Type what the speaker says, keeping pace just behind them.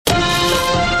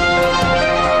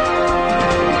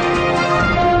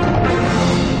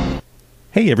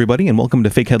Hey, everybody, and welcome to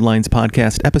Fake Headlines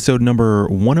Podcast, episode number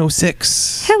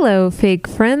 106. Hello, fake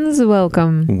friends.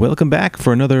 Welcome. Welcome back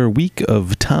for another week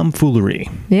of tomfoolery.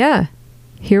 Yeah,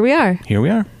 here we are. Here we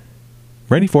are.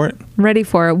 Ready for it. Ready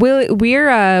for it.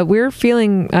 We're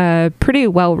feeling pretty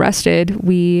well rested.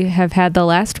 We have had the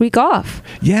last week off.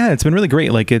 Yeah, it's been really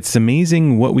great. Like, it's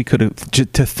amazing what we could have,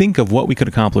 to think of what we could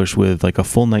accomplish with like a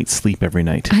full night's sleep every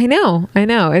night. I know.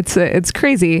 It's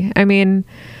crazy. I mean,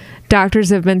 doctors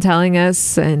have been telling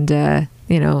us, and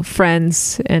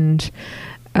friends, and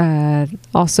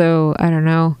also, I don't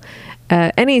know,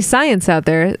 any science out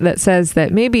there that says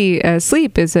that maybe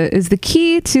sleep is the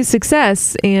key to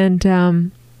success,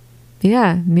 and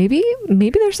maybe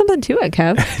there's something to it,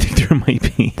 Kev. I think there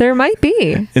might be. There might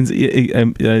be. And we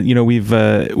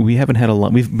haven't had a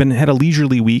lot. We've had a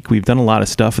leisurely week. We've done a lot of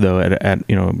stuff though at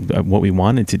what we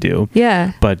wanted to do.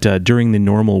 Yeah. But during the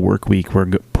normal work week, we're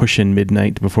pushing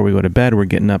midnight before we go to bed. We're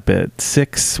getting up at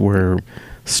 6. We're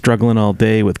struggling all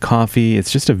day with coffee.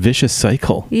 It's just a vicious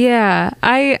cycle. Yeah.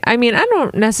 I mean, I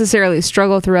don't necessarily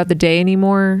struggle throughout the day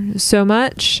anymore so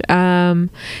much.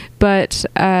 But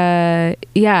I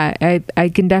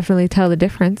can definitely tell the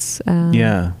difference.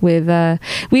 With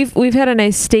we've had a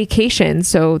nice staycation,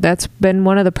 so that's been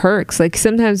one of the perks. Like,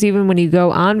 sometimes even when you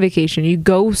go on vacation, you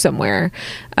go somewhere,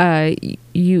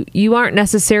 you aren't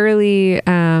necessarily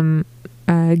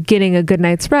getting a good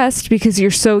night's rest because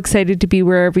you're so excited to be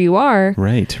wherever you are.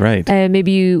 Right. And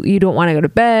maybe you don't want to go to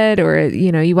bed, or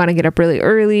you want to get up really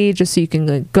early just so you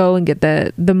can go and get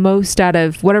the most out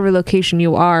of whatever location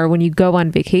you are when you go on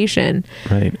vacation.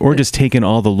 Right. Or just take in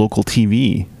all the local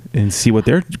TV and see what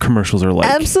their commercials are like.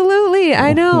 Absolutely.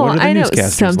 I know. What are the newscasters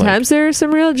Sometimes there are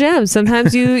some real gems.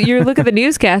 Sometimes you look at the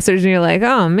newscasters and you're like,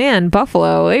 oh man,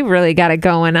 Buffalo, they really got it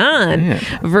going on. Yeah.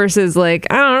 Versus, like,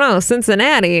 I don't know,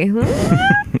 Cincinnati. Not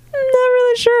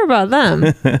really sure about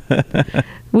them.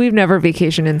 We've never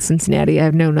vacationed in Cincinnati. I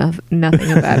have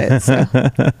nothing about it. So.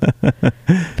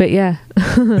 But yeah.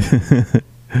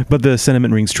 But the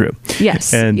sentiment rings true.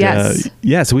 Yes. And yes.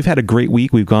 So we've had a great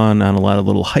week. We've gone on a lot of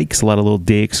little hikes, a lot of little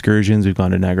day excursions. We've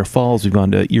gone to Niagara Falls. We've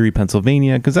gone to Erie,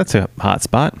 Pennsylvania, because that's a hot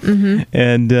spot. Mm-hmm.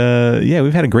 And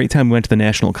we've had a great time. We went to the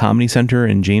National Comedy Center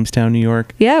in Jamestown, New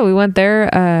York. Yeah, we went there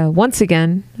once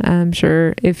again. I'm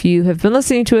sure if you have been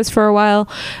listening to us for a while,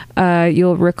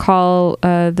 you'll recall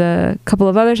the couple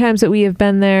of other times that we have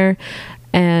been there.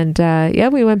 And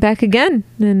we went back again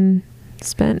and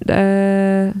spent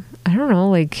I don't know,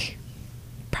 like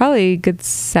probably a good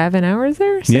 7 hours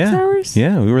there, 6 hours.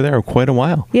 Yeah, we were there quite a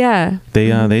while. Yeah.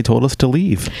 They told us to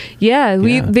leave. Yeah,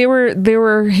 there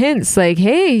were hints like,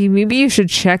 hey, maybe you should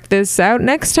check this out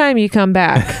next time you come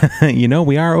back.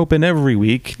 We are open every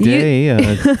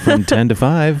weekday from 10 to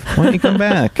 5. Why don't you come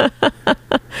back?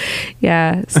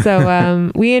 Yeah.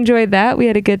 So we enjoyed that. We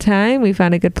had a good time. We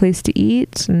found a good place to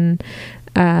eat, and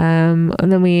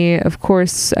then we, of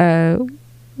course,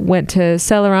 went to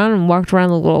sail around and walked around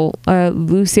the little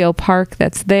Lucille Park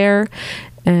that's there,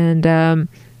 and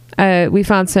we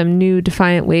found some new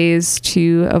defiant ways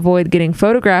to avoid getting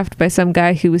photographed by some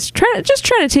guy who was trying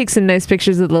to take some nice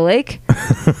pictures of the lake.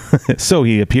 So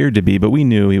he appeared to be, but we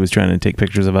knew he was trying to take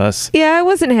pictures of us. Yeah, I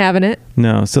wasn't having it.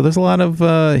 No, so there's a lot of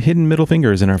hidden middle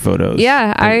fingers in our photos.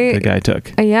 Yeah, the guy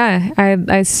took.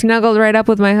 I snuggled right up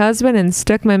with my husband and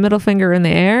stuck my middle finger in the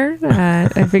air.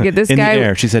 I figured this in guy... In the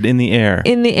air. She said in the air.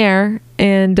 In the air,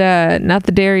 and not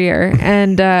the derriere.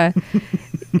 And...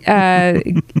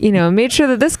 made sure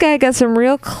that this guy got some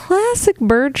real classic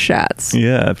bird shots.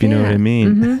 Yeah, if you know what I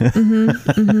mean.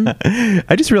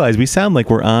 I just realized we sound like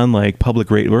we're on like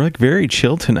public radio. We're like very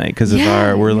chill tonight because of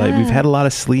we've had a lot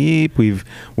of sleep.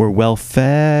 We're well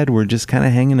fed. We're just kind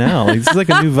of hanging out. Like, this is like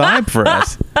a new vibe for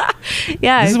us.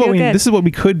 Yeah, this is what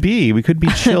we could be. We could be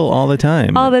chill all the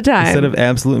time. All the time. Instead of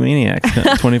absolute maniacs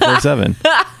 24/7.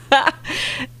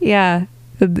 Yeah.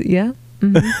 Yeah.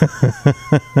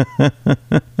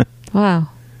 Mm-hmm. Wow.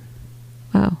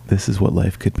 This is what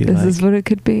life could be like. This is what it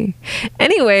could be.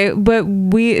 Anyway, but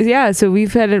so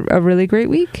we've had a really great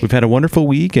week. We've had a wonderful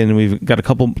week, and we've got a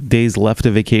couple days left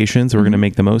of vacation, so we're going to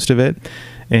make the most of it.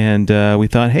 And we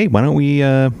thought, hey, why don't we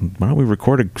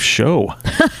record a show?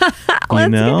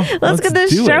 Let's get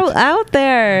this show out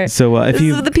there. So this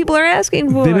is what the people are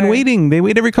asking for. They've been waiting. They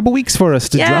wait every couple weeks for us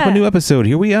to drop a new episode.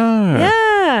 Here we are.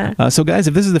 Yeah. So guys,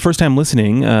 if this is the first time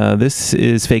listening, this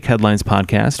is Fake Headlines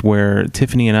Podcast, where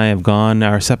Tiffany and I have gone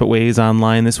our separate ways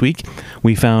online this week.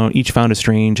 We each found a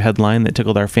strange headline that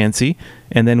tickled our fancy,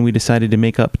 and then we decided to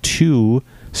make up 2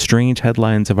 strange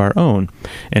headlines of our own.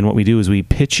 And what we do is we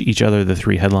pitch each other the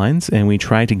 3 headlines, and we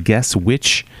try to guess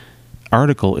which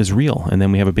article is real, and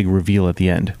then we have a big reveal at the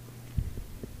end.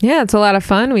 Yeah, it's a lot of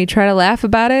fun. We try to laugh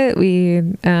about it. We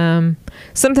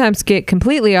sometimes get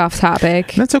completely off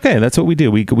topic. That's okay. That's what we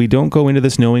do. We don't go into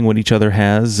this knowing what each other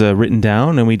has written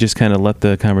down, and we just kind of let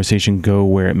the conversation go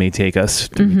where it may take us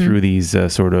through these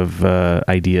sort of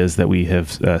ideas that we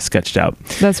have sketched out.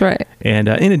 That's right. And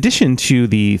in addition to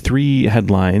the 3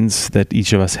 headlines that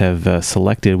each of us have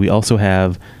selected, we also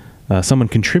have someone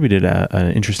contributed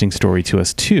an interesting story to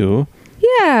us too.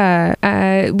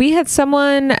 Yeah, we had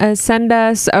someone send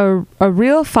us a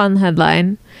real fun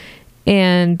headline,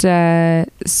 and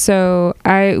so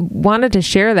I wanted to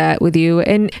share that with you.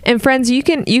 And friends, you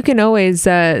can always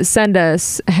send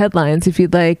us headlines if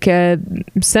you'd like.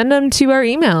 Send them to our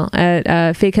email at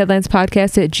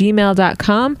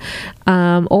fakeheadlinespodcast@gmail.com,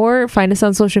 or find us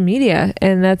on social media.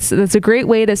 And that's a great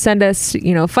way to send us,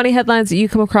 funny headlines that you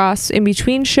come across in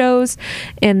between shows,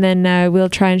 and then we'll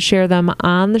try and share them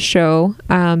on the show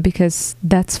because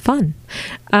that's fun.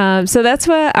 So that's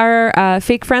what our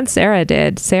fake friend Sarah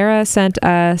did. Sarah sent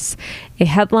us a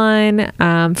headline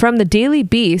from the Daily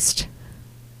Beast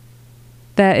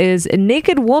that is, a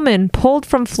naked woman pulled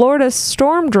from Florida's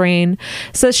storm drain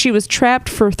says she was trapped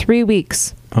for 3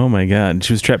 weeks. Oh my God.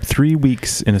 She was trapped 3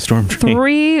 weeks in a storm drain.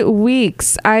 3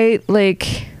 weeks.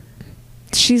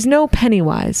 She's no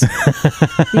Pennywise,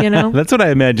 That's what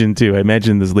I imagine too. I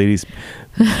imagine this lady's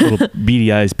little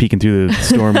beady eyes peeking through the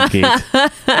storm gate.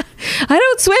 I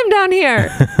don't swim down here.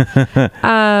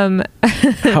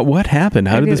 What happened?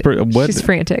 How did this person... She's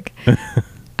frantic.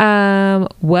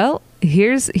 Well,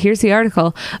 here's the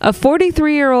article. A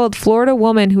 43-year-old Florida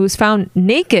woman who was found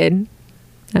naked...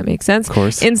 That makes sense. Of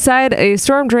course. Inside a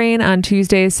storm drain on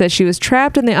Tuesday says she was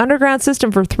trapped in the underground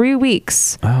system for 3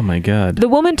 weeks. Oh, my God. The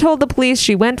woman told the police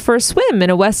she went for a swim in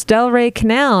a West Delray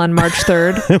canal on March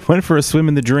 3rd. Went for a swim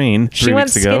in the drain 3 weeks ago. She went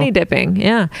skinny dipping,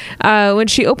 yeah. When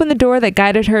she opened the door that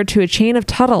guided her to a chain of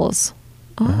tunnels.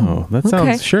 Oh, that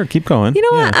sounds... Sure, keep going. You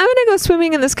know what? I'm going to go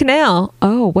swimming in this canal.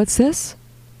 Oh, what's this?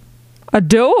 A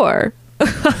door.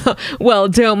 Well,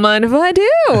 don't mind if I do.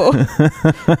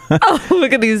 Oh,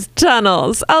 look at these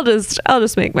tunnels. I'll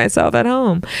just make myself at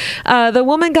home. The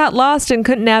woman got lost and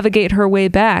couldn't navigate her way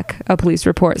back, a police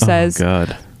report says. Oh,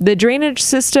 God. The drainage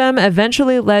system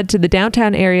eventually led to the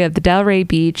downtown area of the Delray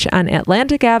Beach on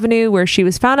Atlantic Avenue, where she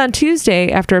was found on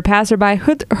Tuesday after a passerby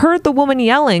heard the woman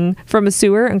yelling from a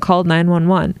sewer and called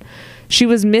 911. She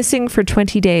was missing for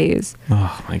 20 days.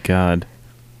 Oh, my God.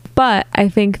 But I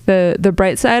think the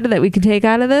bright side that we can take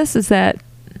out of this is that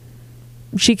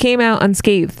she came out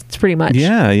unscathed, pretty much.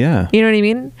 Yeah. You know what I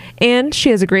mean? And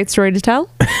she has a great story to tell.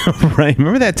 Right.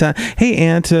 Remember that time? Hey,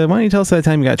 Aunt, why don't you tell us that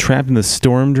time you got trapped in the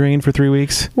storm drain for 3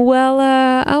 weeks? Well,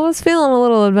 I was feeling a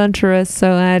little adventurous,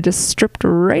 so I just stripped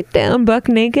right down buck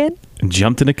naked.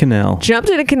 Jumped in a canal.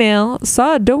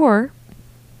 Saw a door.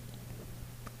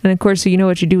 And of course, you know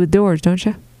what you do with doors, don't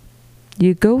you?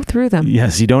 You go through them.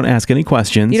 Yes, you don't ask any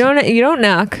questions. You don't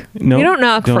knock. No, you don't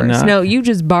knock first. Knock. No, you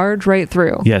just barge right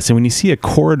through. Yes, and when you see a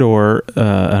corridor,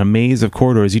 a maze of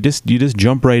corridors, you just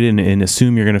jump right in and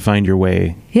assume you're going to find your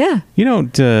way. Yeah. You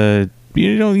don't.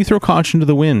 You throw caution to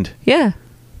the wind. Yeah.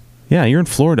 Yeah, you're in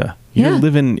Florida. You're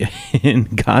living in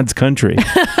God's country.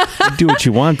 You do what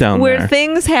you want down there. Where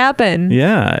things happen.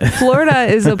 Yeah. Florida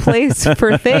is a place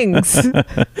for things,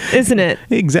 isn't it?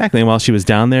 Exactly. And while she was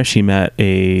down there, she met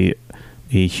a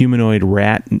humanoid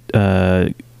rat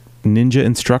ninja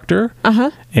instructor.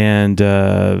 And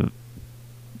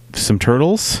some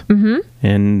turtles. Mm-hmm.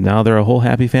 And now they're a whole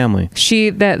happy family.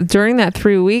 During that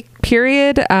 3-week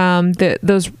period,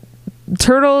 those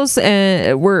turtles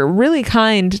were really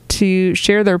kind to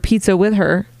share their pizza with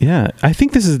her. Yeah, I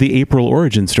think this is the April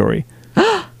origin story.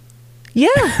 Yeah,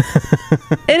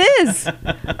 it is.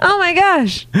 Oh my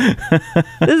gosh,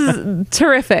 this is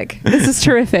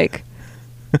terrific.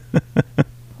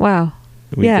 Wow.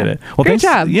 We did it. Well, great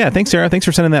job. Yeah, thanks, Sarah. Thanks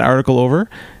for sending that article over.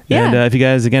 Yeah. And if you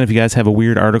guys have a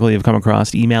weird article you've come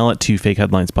across, email it to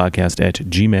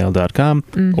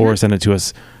fakeheadlinespodcast@gmail.com or send it to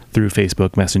us through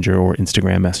Facebook Messenger or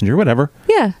Instagram Messenger, whatever.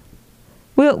 Yeah.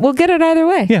 We'll get it either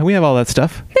way. Yeah, we have all that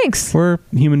stuff. Thanks. We're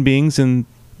human beings in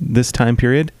this time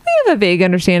period. We have a vague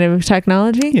understanding of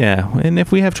technology. Yeah, and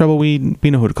if we have trouble, we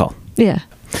know who to call. Yeah.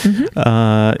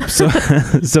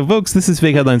 Mm-hmm. So folks, this is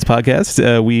Fake Headlines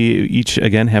Podcast. We each,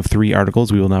 again, have 3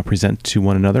 articles we will now present to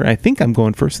one another. I think I'm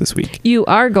going first this week. You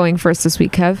are going first this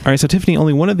week, Kev. All right, so Tiffany,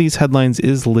 only one of these headlines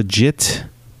is legit.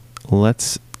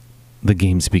 Let's the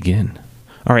games begin.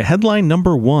 All right, headline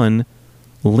number 1,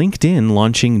 LinkedIn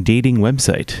launching dating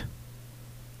website.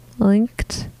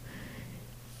 Linked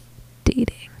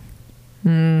dating.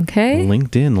 Okay.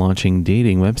 LinkedIn launching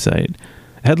dating website.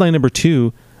 Headline number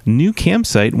 2, new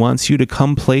campsite wants you to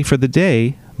come play for the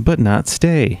day, but not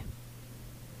stay.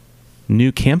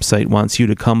 New campsite wants you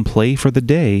to come play for the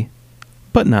day,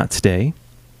 but not stay.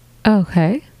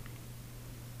 Okay.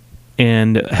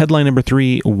 And headline number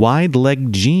 3, wide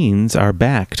leg jeans are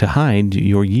back to hide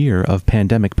your year of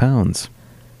pandemic pounds.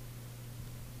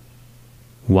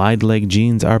 Wide leg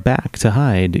jeans are back to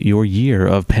hide your year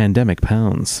of pandemic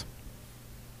pounds.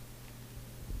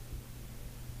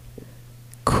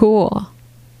 Cool.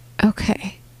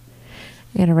 Okay.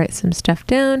 I gotta write some stuff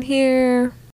down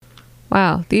here.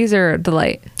 Wow, these are a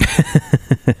delight.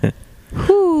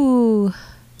 Whew.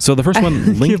 So the first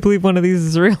one, Can you believe one of these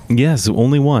is real? Yes,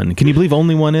 only one. Can you believe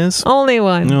only one is? Only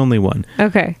one. Only one.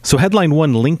 Okay. So headline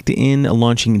 1, LinkedIn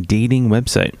launching dating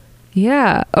website.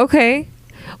 Yeah. Okay.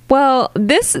 Well,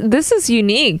 this is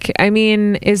unique. I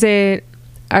mean,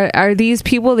 are these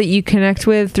people that you connect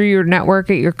with through your network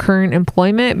at your current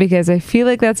employment? Because I feel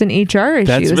like that's an HR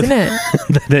issue, isn't it?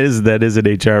 that is an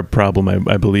HR problem,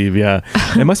 I believe. Yeah,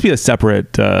 it must be a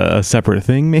separate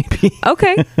thing, maybe.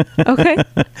 Okay.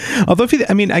 Although,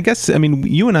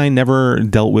 you and I never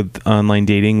dealt with online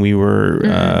dating. We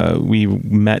were we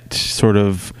met sort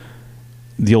of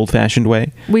the old-fashioned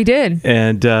way. We did.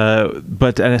 And so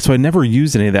I never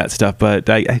used any of that stuff, but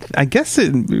I guess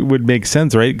it would make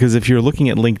sense, right? Because if you're looking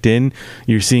at LinkedIn,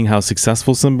 you're seeing how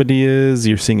successful somebody is,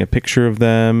 you're seeing a picture of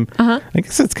them. I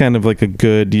guess it's kind of like a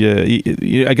good,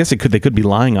 I guess they could be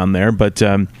lying on there, but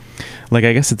I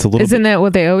guess it's a little Isn't that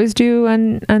what they always do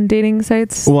on dating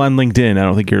sites? Well, on LinkedIn, I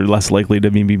don't think you're less likely to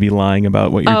maybe be lying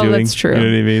about what you're doing. Oh, that's true. You know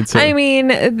what I mean? So, I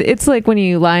mean, it's like when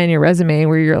you lie on your resume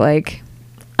where you're like,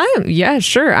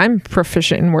 I'm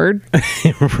proficient in Word.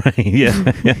 Right. Yeah.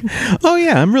 Oh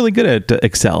yeah, I'm really good at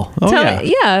Excel.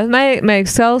 My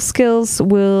Excel skills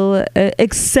will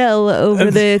excel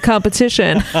over the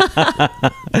competition.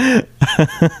 I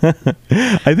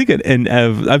think, and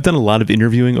I've done a lot of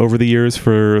interviewing over the years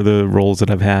for the roles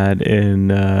that I've had,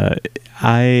 and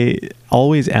I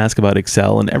always ask about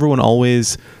Excel, and everyone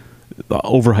always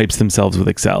overhypes themselves with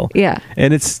Excel. Yeah.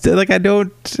 And it's like, I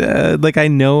don't, I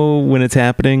know when it's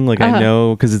happening. I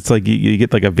know, because it's like you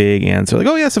get like a vague answer. Like,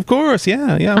 oh yes, of course.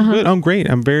 Yeah. I'm good. I'm great.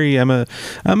 I'm a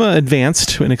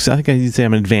advanced in Excel. I think I'd say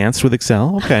I'm advanced with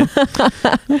Excel. Okay.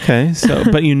 Okay. So,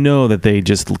 but you know that they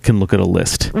just can look at a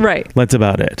list. Right. That's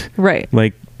about it. Right.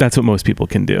 That's what most people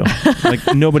can do.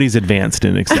 Nobody's advanced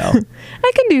in Excel.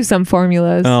 I can do some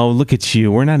formulas. Oh, look at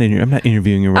you. I'm not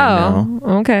interviewing you right now.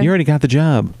 Oh, okay. You already got the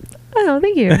job. Oh,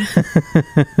 thank you.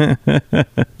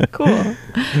 Cool.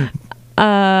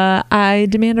 I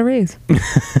demand a raise.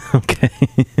 Okay.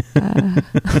 I'm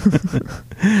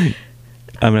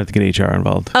going to have to get HR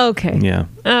involved. Okay. Yeah.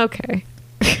 Okay.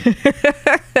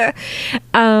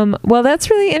 Well, that's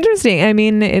really interesting. I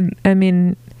mean,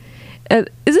 isn't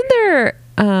there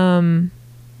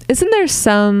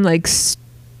some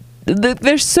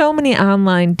there's so many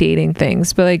online dating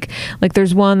things, but like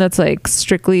there's one that's like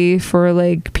strictly for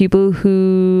like people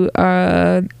who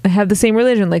have the same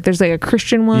religion. Like there's like a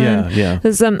Christian one. Yeah.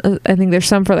 There's some, I think there's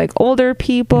some for like older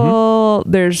people.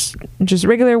 There's just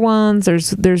regular ones.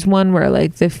 There's one where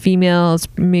like the females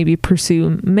maybe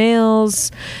pursue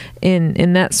males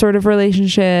in that sort of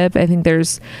relationship. I think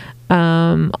there's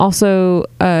also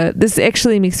this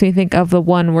actually makes me think of the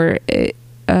one where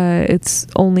it's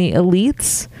only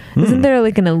elites. Isn't there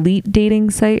like an elite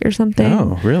dating site or something?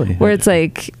 Oh, really? Where it's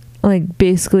like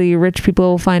basically rich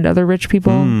people find other rich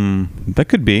people. That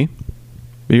could be.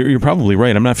 You're probably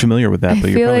right. I'm not familiar with that. I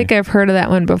feel like I've heard of that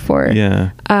one before.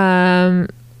 Yeah.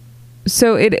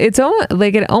 So it's almost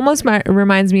like it almost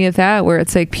reminds me of that, where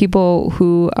it's like people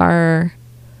who are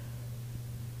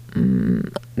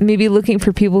maybe looking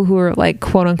for people who are like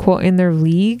quote unquote in their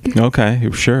league. Okay,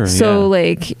 sure. So yeah.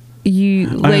 like you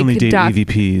like I only date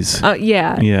EVPs.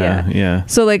 Yeah.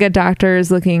 So like a doctor is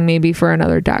looking maybe for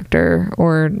another doctor,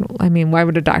 or I mean, why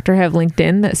would a doctor have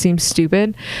LinkedIn? That seems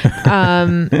stupid.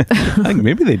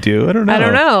 Maybe they do. I don't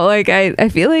know. Like I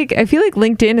feel like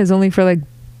LinkedIn is only for like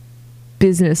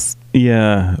business.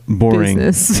 Yeah, boring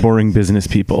business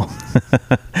people.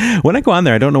 When I go on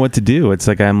there, I don't know what to do. It's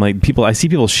like I see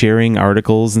people sharing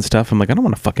articles and stuff. I'm like, I don't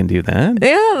want to fucking do that.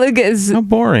 Yeah, like how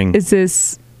boring.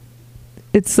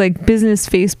 It's like business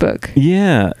Facebook.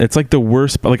 Yeah, it's like the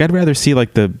worst. Like I'd rather see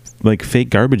like the fake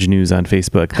garbage news on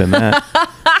Facebook than that.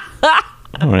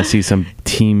 I don't want to see some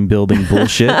team building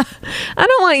bullshit. I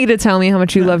don't want you to tell me how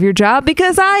much you love your job,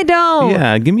 because I don't.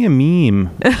 Yeah, give me a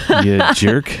meme, you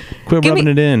jerk. Quit rubbing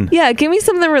it in. Yeah, give me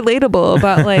something relatable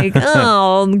about like,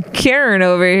 oh, Karen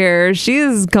over here,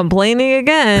 she's complaining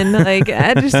again. Like,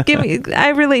 I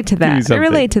relate to that. I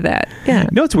relate to that. Yeah. You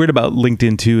know what's weird about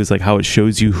LinkedIn too is like how it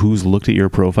shows you who's looked at your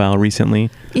profile recently.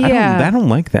 Yeah. I don't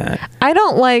like that. I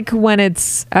don't like when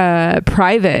it's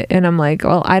private and I'm like,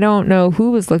 well, I don't know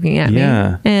who was looking at me.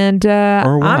 And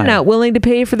I'm not willing to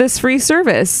pay for this free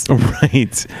service.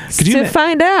 Right. To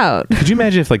find out. Could you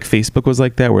imagine if like Facebook was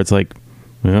like that, where it's like,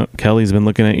 well, Kelly's been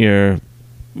looking at your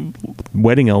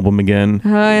wedding album again.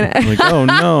 Like, oh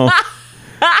no.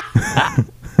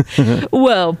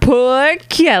 Well, poor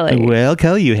Kelly. Well,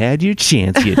 Kelly, you had your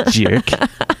chance, you jerk.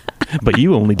 But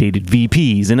you only dated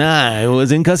VPs and I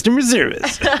was in customer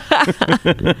service.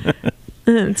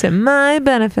 To my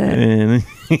benefit.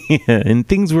 And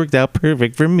things worked out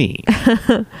perfect for me.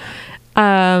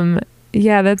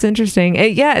 Yeah, that's interesting.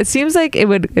 It seems like it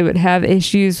would have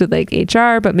issues with like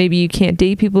HR, but maybe you can't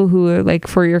date people who are like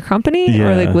for your company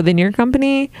or like within your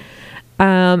company,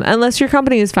 unless your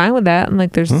company is fine with that. And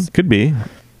like, there's could be,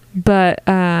 but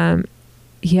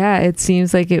yeah, it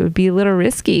seems like it would be a little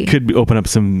risky. Could open up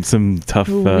some tough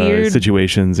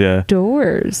situations. Yeah,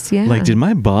 doors. Yeah, like did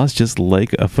my boss just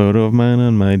like a photo of mine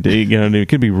on my date? You know, it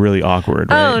could be really awkward.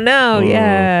 Right? Oh no,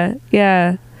 yeah.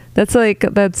 You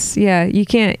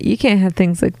can't have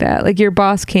things like that. Like your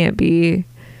boss can't be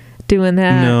doing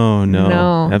that.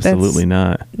 No, absolutely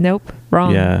not. Nope,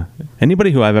 wrong. Yeah.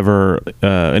 Anybody who's ever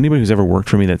worked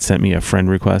for me that sent me a friend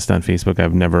request on Facebook,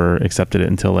 I've never accepted it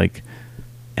until like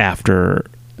after,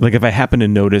 like if I happen to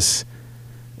notice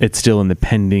it's still in the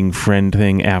pending friend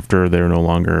thing after they're no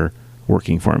longer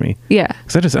working for me. Yeah.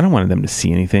 Because I don't want them to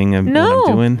see anything what I'm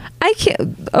doing. I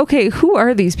can't. Okay, who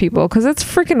are these people? Because that's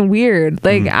freaking weird.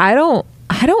 Like I don't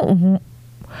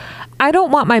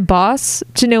want my boss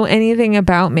to know anything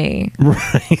about me.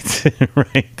 Right.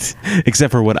 Right.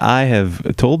 Except for what I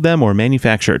have told them or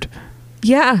manufactured.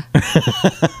 Yeah.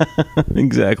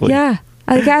 Exactly. Yeah.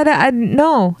 Like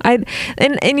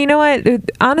and you know what?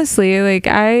 Honestly, like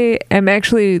I am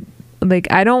actually.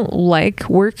 Like, I don't like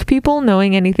work people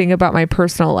knowing anything about my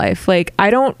personal life. Like,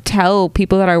 I don't tell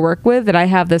people that I work with that I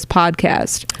have this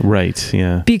podcast. Right.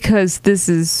 Yeah. Because this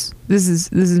is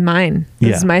mine.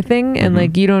 This is my thing. And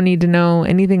like, you don't need to know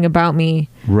anything about me.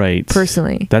 Right.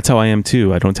 Personally. That's how I am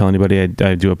too. I don't tell anybody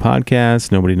I do a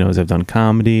podcast. Nobody knows I've done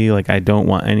comedy. Like, I don't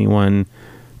want anyone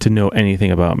to know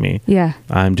anything about me. Yeah.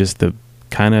 I'm just the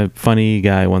kind of funny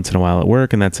guy once in a while at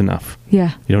work, and that's enough.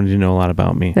 Yeah. You don't need to know a lot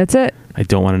about me. That's it. I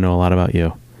don't want to know a lot about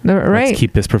you. Right. Let's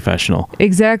keep this professional.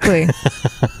 Exactly.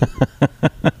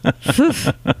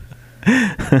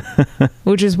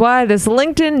 Which is why this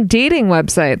LinkedIn dating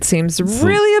website seems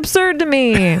really absurd to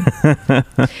me.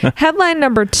 Headline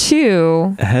number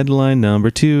 2.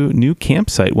 New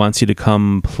campsite wants you to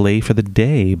come play for the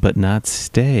day, but not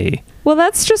stay. Well,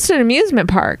 that's just an amusement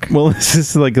park. Well, this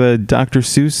is like the Dr.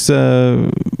 Seuss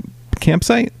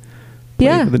campsite.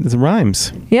 Yeah. It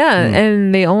rhymes. Yeah,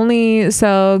 and they only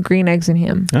sell green eggs and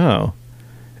ham. Oh.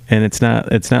 And it's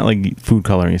not like food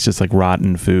coloring, it's just like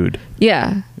rotten food.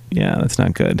 Yeah. Yeah, that's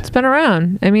not good. It's been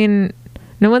around. I mean,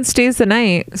 no one stays the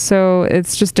night, so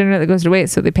it's just dinner that goes to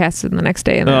waste, so they pass it the next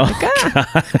day and they're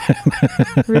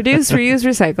reduce, reuse,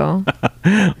 recycle.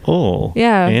 Oh.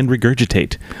 Yeah. And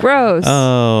regurgitate. Gross.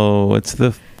 Oh, it's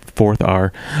the 4th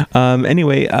R.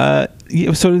 Anyway,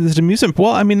 so this amusement,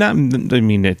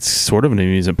 it's sort of an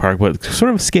amusement park, but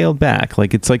sort of scaled back.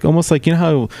 Like, it's like almost like, you know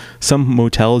how some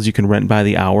motels you can rent by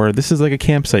the hour? This is like a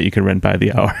campsite you can rent by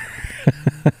the hour.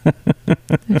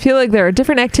 I feel like there are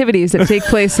different activities that take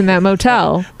place in that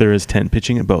motel. There is tent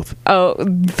pitching at both. Oh,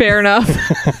 fair enough.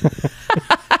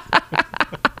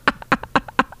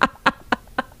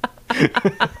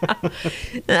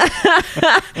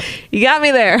 You got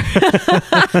me there.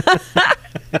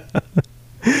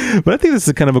 But I think this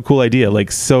is kind of a cool idea.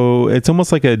 Like, so it's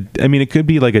almost like it could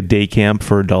be like a day camp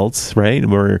for adults, right?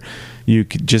 Where you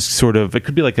could just it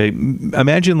could be like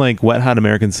imagine like Wet Hot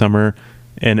American Summer,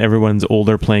 and everyone's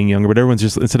older playing younger, but everyone's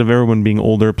just, instead of everyone being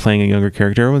older playing a younger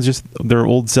character, everyone's just their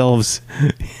old selves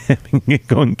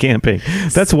going camping.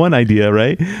 That's one idea,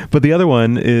 right? But the other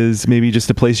one is maybe just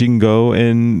a place you can go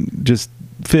and just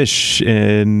fish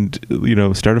and,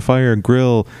 start a fire,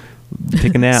 grill,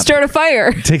 take a nap. Start a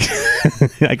fire.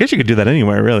 I guess you could do that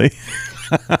anywhere, really.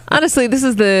 Honestly, this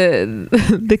is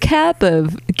the camp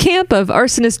of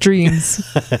arsonist dreams.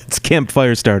 It's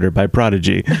Campfire Starter by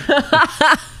Prodigy.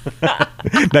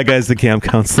 That guy's the camp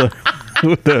counselor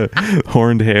with the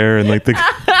horned hair and like the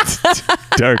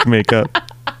dark makeup.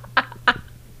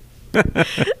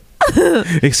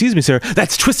 Excuse me, sir.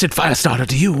 That's Twisted Firestarter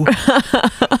to you.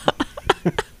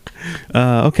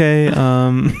 Okay.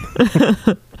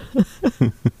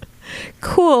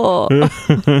 Cool.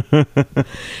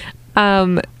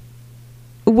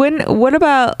 What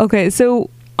about, okay, so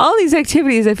all these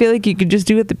activities I feel like you could just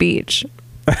do at the beach.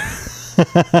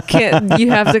 Can't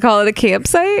you have to call it a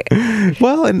campsite?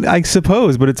 Well, and I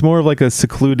suppose, but it's more of like a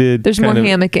secluded. There's more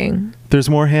hammocking. There's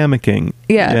more hammocking.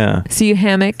 Yeah. So you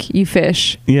hammock, you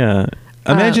fish. Yeah.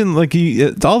 Imagine like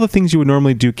it's all the things you would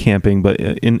normally do camping, but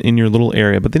in your little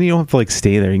area. But then you don't have to like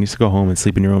stay there. You can just go home and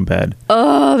sleep in your own bed.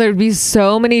 Oh, there'd be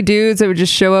so many dudes that would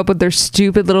just show up with their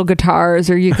stupid little guitars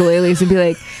or ukuleles and be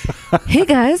like, "Hey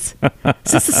guys,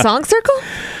 is this a song circle?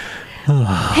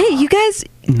 Hey, you guys."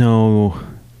 No.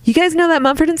 You guys know that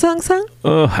Mumford & Sons song?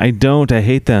 Oh, I don't. I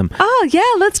hate them. Oh yeah,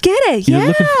 let's get it.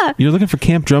 You're looking for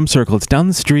Camp Drum Circle. It's down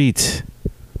the street.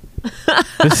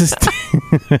 This is.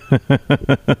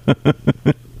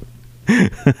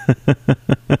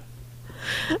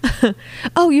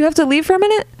 Oh, you have to leave for a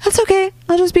minute? That's okay.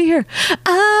 I'll just be here.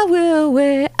 I will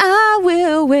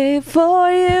wait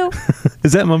for you.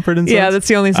 Is that Mumford & Sons? Yeah, that's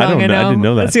the only song I know. I didn't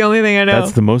know that. That's the only thing I know.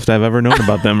 That's the most I've ever known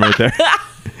about them right there.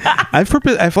 I've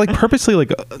purposely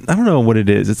like, I don't know what it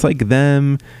is. It's like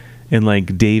them and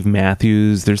like Dave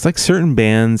Matthews. There's like certain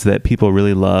bands that people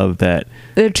really love that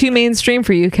they're too mainstream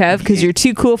for you, Kev, because you're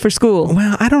too cool for school.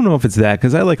 Well, I don't know if it's that,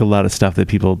 because I like a lot of stuff that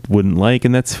people wouldn't like,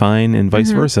 and that's fine, and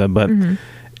vice versa. But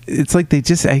it's like I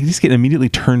just get immediately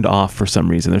turned off for some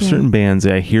reason. There's certain bands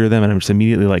that I hear them and I'm just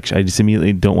immediately like, I just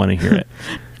immediately don't want to hear it.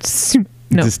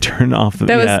 No. Just turn off.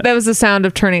 That was the sound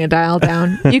of turning a dial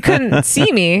down. You couldn't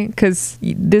see me because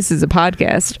this is a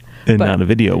podcast. And not a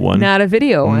video one. Not a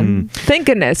video one. Thank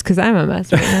goodness, because I'm a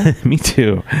mess right now. Me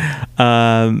too.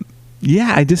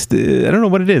 Yeah, I don't know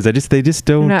what it is. They just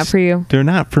don't. They're not for you. They're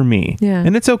not for me. Yeah.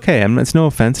 And it's okay. It's no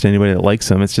offense to anybody that likes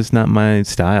them. It's just not my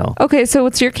style. Okay, so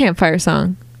what's your campfire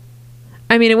song?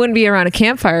 I mean, it wouldn't be around a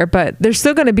campfire, but there's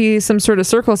still going to be some sort of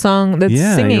circle song that's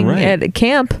singing at a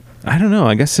camp. I don't know.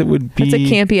 I guess it would be. It's a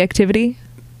campy activity.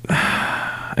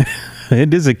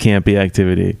 It is a campy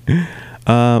activity.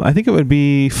 I think it would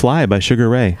be "Fly" by Sugar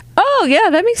Ray. Oh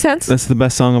yeah, that makes sense. That's the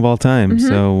best song of all time.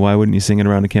 So why wouldn't you sing it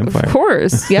around a campfire? Of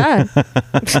course, yeah.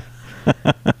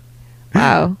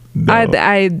 Wow. No.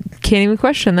 I can't even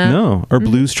question that. No. Or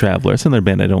Blues Traveler. That's another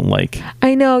band I don't like.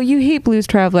 I know. You hate Blues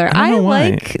Traveler. I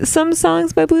like some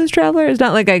songs by Blues Traveler. It's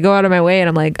not like I go out of my way and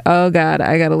I'm like, oh God,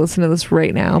 I got to listen to this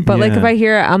right now. But like if I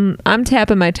hear it, I'm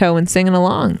tapping my toe and singing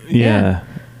along. Yeah.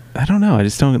 I don't know. I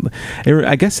just don't.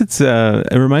 I guess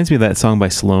it reminds me of that song by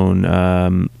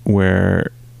Sloan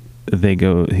where they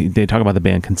talk about the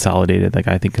band Consolidated. Like,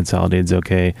 I think Consolidated's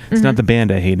okay. It's not the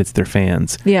band I hate, it's their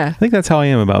fans. Yeah. I think that's how I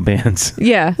am about bands.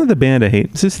 Yeah. It's not the band I hate,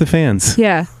 it's just the fans.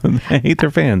 Yeah. I hate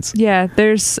their fans. Yeah.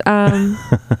 There's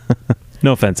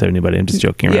no offense to anybody, I'm just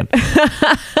joking around.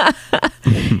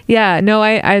 Yeah, no,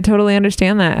 I totally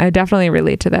understand that. I definitely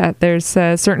relate to that. There's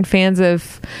certain fans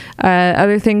of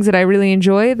other things that I really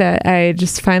enjoy that I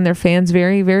just find their fans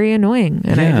very, very annoying.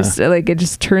 And I just it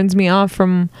just turns me off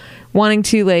from wanting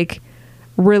to like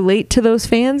relate to those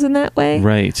fans in that way.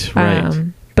 Right.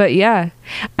 But yeah,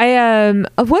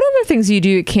 what other things do you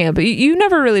do at camp? You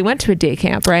never really went to a day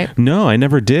camp, right? No, I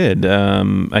never did.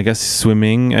 I guess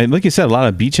swimming, like you said, a lot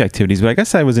of beach activities, but I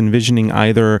guess I was envisioning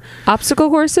either obstacle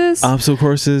courses.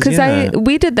 Because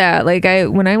we did that. Like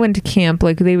when I went to camp,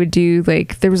 like they would do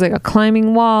like, there was like a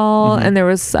climbing wall and there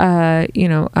was,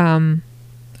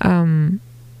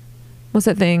 what's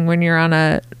that thing when you're on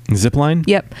a zip line?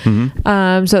 Yep.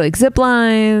 So like zip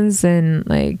lines and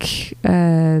like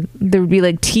there would be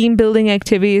like team building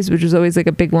activities, which was always like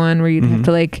a big one where you'd have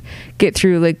to like get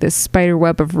through like this spider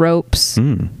web of ropes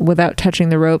without touching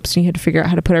the ropes, and you had to figure out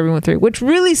how to put everyone through, which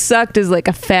really sucked as like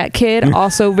a fat kid,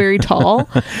 also very tall.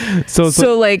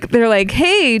 So like they're like,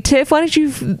 hey Tiff, why don't you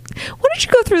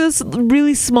go through this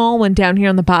really small one down here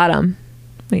on the bottom?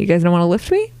 You guys don't want to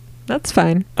lift me? That's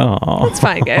fine. Oh, that's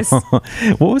fine, guys.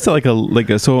 What was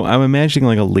it so I'm imagining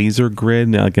like a laser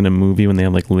grid, like in a movie when they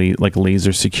have like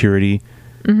laser security,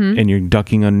 and you're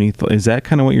ducking underneath. Is that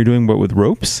kind of what you're doing, but with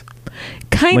ropes?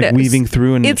 Kind of weaving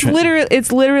through, and it's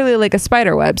literally like a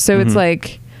spider web. So it's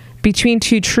like between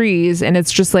two trees, and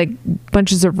it's just like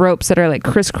bunches of ropes that are like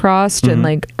crisscrossed and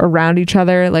like around each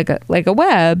other, like a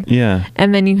web. Yeah.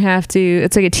 And then you have to.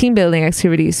 It's like a team building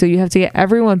activity. So you have to get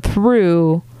everyone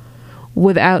through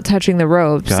without touching the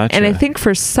ropes. Gotcha. And I think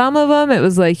for some of them it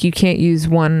was like you can't use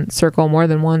one circle more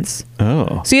than once.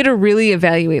 Oh. So you had to really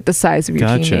evaluate the size of your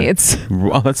teammates.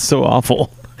 Wow, that's so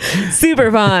awful.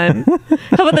 Super fun.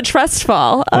 How about the trust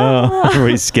fall? Oh,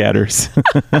 everybody scatters.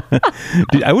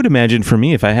 Dude, I would imagine for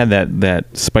me, if I had that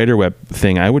spider web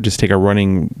thing, I would just take a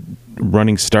running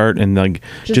running start and like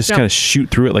just kind of shoot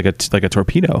through it like a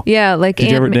torpedo. Yeah, like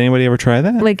did anybody ever try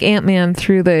that? Like Ant-Man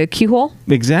through the keyhole.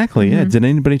 Exactly. Yeah. Did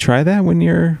anybody try that when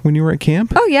you were at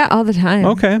camp? Oh yeah, all the time.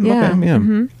 Okay. Yeah. Okay.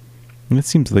 Yeah. That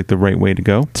seems like the right way to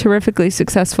go. Terrifically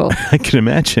successful. I can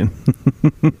imagine.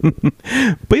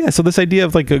 But yeah, so this idea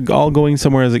of like all going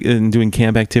somewhere and doing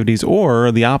camp activities,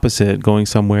 or the opposite, going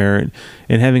somewhere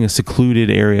and having a secluded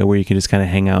area where you can just kind of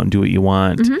hang out and do what you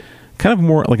want. Kind of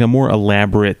more like a more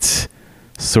elaborate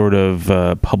sort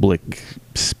of public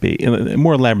space,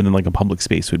 more elaborate than like a public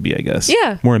space would be, I guess.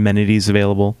 Yeah. More amenities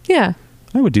available. Yeah.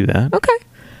 I would do that. Okay.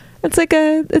 It's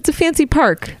a fancy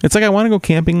park. It's like I want to go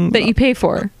camping. That you pay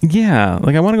for. Yeah.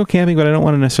 Like I want to go camping, but I don't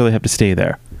want to necessarily have to stay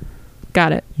there.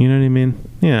 Got it. You know what I mean?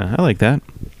 Yeah, I like that.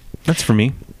 That's for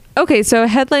me. Okay, so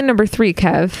headline number 3,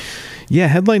 Kev. Yeah,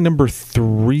 headline number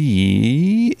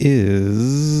 3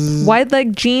 is... Wide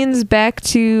leg jeans back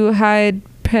to hide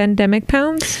pandemic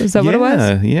pounds? Is that what it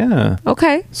was? Yeah.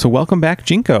 Okay. So welcome back,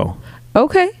 JNCO.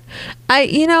 Okay.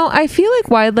 I feel like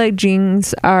wide leg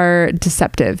jeans are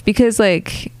deceptive because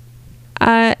like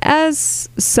as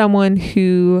someone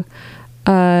who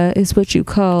is what you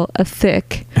call a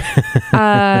thick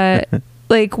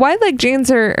like wide leg jeans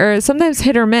are sometimes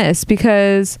hit or miss,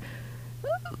 because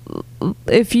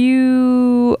if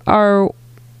you are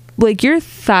like, your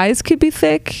thighs could be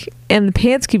thick and the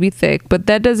pants could be thick, but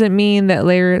that doesn't mean that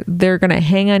they're gonna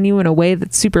hang on you in a way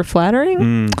that's super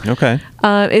flattering. Okay.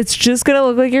 It's just gonna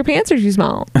look like your pants are too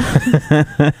small.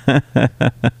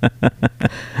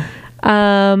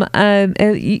 I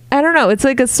don't know. It's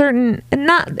like a certain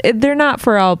they're not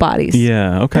for all bodies.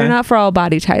 Yeah. Okay. They're not for all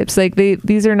body types. Like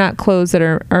these are not clothes that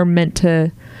are meant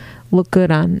to look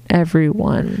good on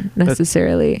everyone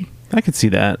necessarily. I could see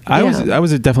that. I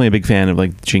was definitely a big fan of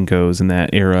like JNCOs in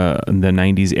that era, in the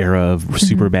 90s era of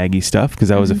super baggy stuff,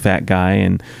 because I was a fat guy,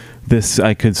 and this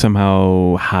I could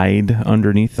somehow hide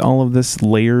underneath all of this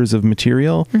layers of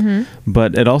material.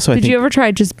 But it also, Did you ever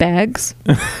try just bags?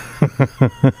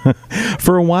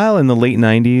 For a while in the late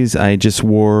 90s, I just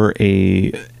wore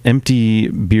a empty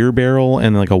beer barrel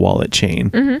and like a wallet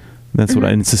chain. That's what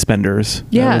and suspenders.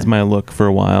 Yeah. That was my look for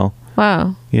a while.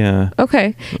 Wow. Yeah.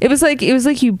 Okay. It was like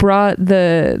you brought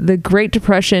the Great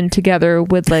Depression together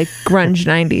with like grunge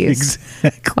 90s.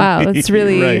 Exactly. Wow, that's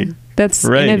really that's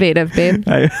innovative, babe.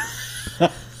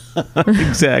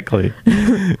 Exactly.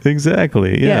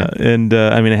 Yeah. And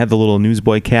I mean, I had the little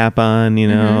newsboy cap on,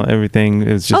 everything.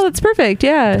 It was just that's perfect.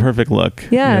 Yeah. the perfect look.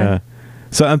 Yeah.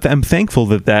 So I'm thankful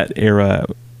that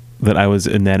I was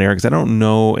in that era, because I don't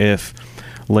know if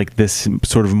like this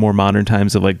sort of more modern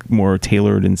times of like more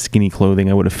tailored and skinny clothing,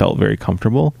 I would have felt very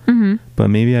comfortable. But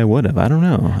maybe I would have. I don't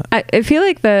know. I feel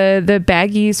like the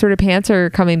baggy sort of pants are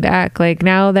coming back. Like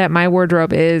now that my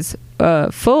wardrobe is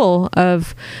full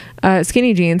of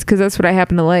skinny jeans, because that's what I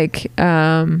happen to like.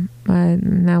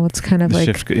 Now it's kind of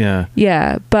like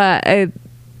but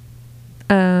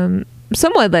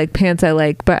somewhat like pants I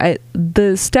like, but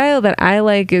the style that I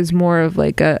like is more of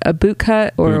like a boot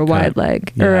cut or a wide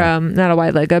leg, or not a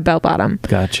wide leg, a bell bottom.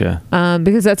 Gotcha.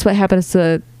 Because that's what happens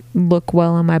to look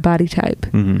well on my body type.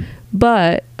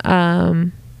 But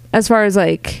as far as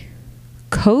like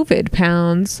COVID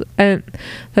pounds, and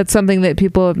that's something that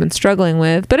people have been struggling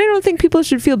with, but I don't think people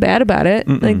should feel bad about it.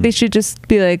 Like they should just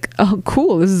be like, oh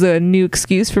cool, this is a new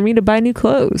excuse for me to buy new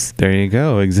clothes. There you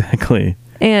go. Exactly.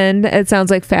 And it sounds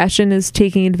like fashion is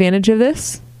taking advantage of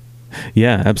this.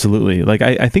 Yeah, absolutely. Like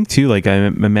I think too, like I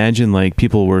imagine like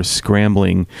people were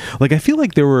scrambling. Like I feel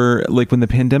like there were, like when the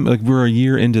pandemic, like we're a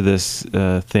year into this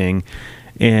thing,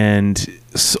 and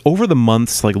over the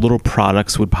months, like little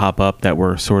products would pop up that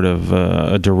were sort of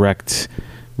a direct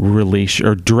relation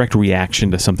or direct reaction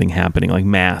to something happening, like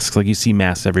masks. Like you see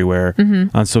masks everywhere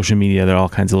on social media. There are all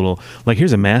kinds of little, like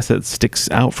here's a mask that sticks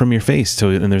out from your face, so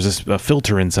and there's a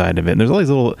filter inside of it, and there's all these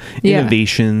little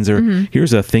innovations, or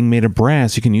here's a thing made of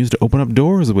brass you can use to open up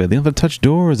doors with. They don't have to touch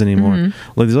doors anymore.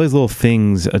 Like there's all these little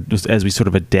things just as we sort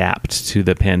of adapt to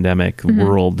the pandemic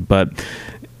world. But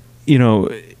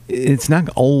it's not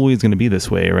always going to be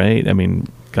this way, right? I mean,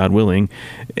 God willing,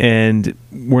 and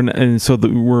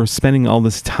we're spending all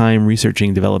this time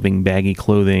researching, developing baggy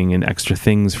clothing and extra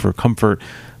things for comfort,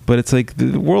 but it's like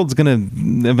the world's gonna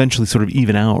eventually sort of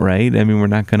even out, right? I mean, we're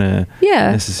not gonna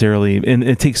necessarily, and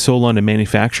it takes so long to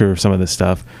manufacture some of this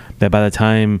stuff that by the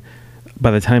time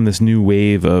this new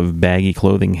wave of baggy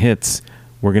clothing hits,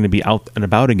 we're going to be out and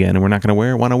about again, and we're not going to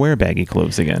want to wear baggy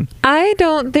clothes again. I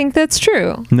don't think that's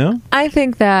true. No? I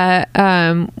think that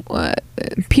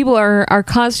people are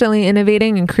constantly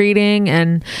innovating and creating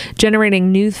and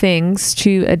generating new things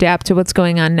to adapt to what's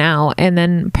going on now. And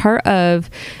then part of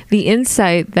the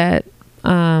insight that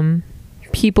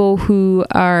people who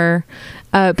are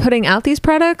putting out these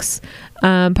products,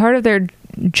 part of their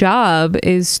job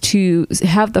is to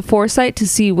have the foresight to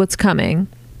see what's coming.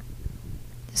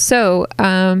 So,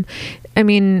 I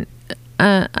mean,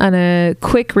 on a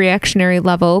quick reactionary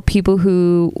level, people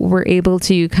who were able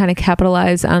to kind of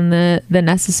capitalize on the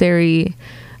necessary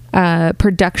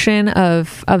production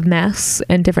of masks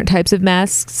and different types of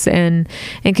masks, and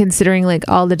considering like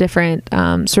all the different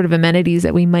sort of amenities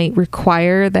that we might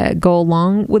require that go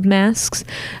along with masks,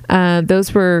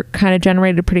 those were kind of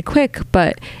generated pretty quick.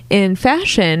 But in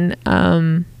fashion,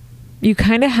 you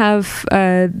kind of have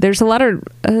there's a lot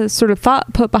of sort of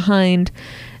thought put behind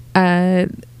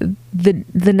the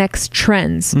next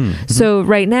trends. Mm-hmm. So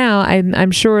right now,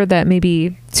 I'm sure that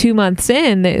maybe 2 months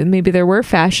in, maybe there were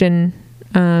fashion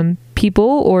people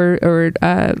or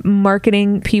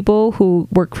marketing people who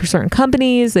work for certain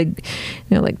companies, like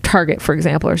like Target, for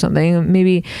example, or something.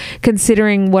 Maybe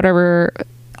considering whatever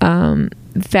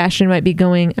fashion might be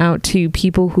going out to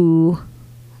people who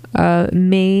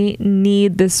may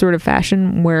need this sort of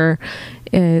fashion where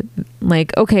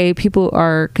like, okay, people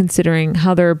are considering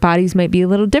how their bodies might be a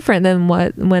little different than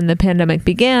when the pandemic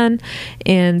began.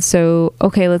 And so,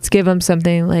 okay, let's give them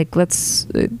something like, let's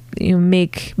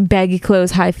make baggy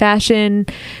clothes high fashion,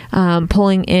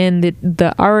 pulling in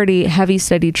the already heavy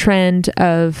steady trend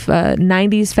of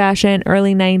 90s fashion,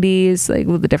 early 90s, like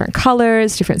with the different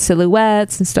colors, different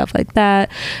silhouettes and stuff like that.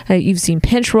 You've seen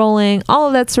pinch rolling, all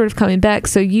of that sort of coming back.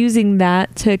 So using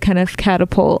that to kind of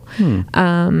catapult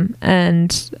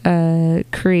and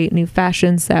create new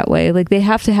fashions that way. Like, they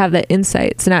have to have that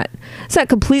insight. It's not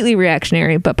completely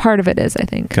reactionary, but part of it is, I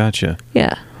think. Gotcha.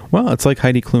 Yeah. Well, it's like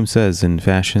Heidi Klum says, in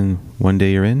fashion, one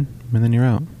day you're in and then you're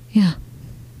out. Yeah.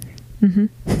 Mm-hmm.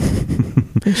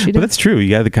 But that's true. You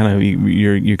got to kind of,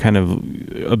 you're kind of,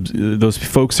 those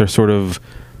folks are sort of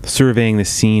surveying the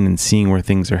scene and seeing where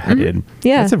things are headed. Mm-hmm.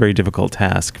 Yeah. That's a very difficult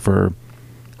task for.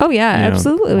 Oh yeah,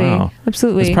 absolutely. Wow.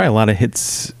 Absolutely. There's probably a lot of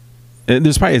hits.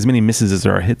 There's probably as many misses as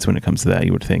there are hits when it comes to that,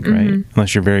 you would think, right?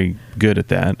 Unless you're very good at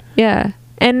that. Yeah.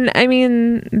 And I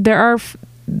mean, there are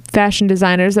fashion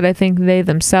designers that I think they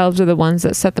themselves are the ones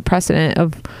that set the precedent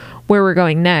of where we're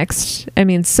going next. I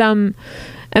mean, I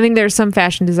think there's some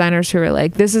fashion designers who are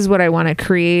like, this is what I want to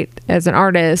create as an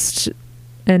artist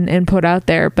and put out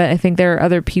there. But I think there are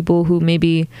other people who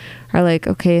maybe are like,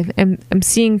 okay, I'm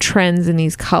seeing trends in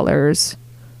these colors.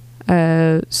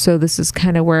 So this is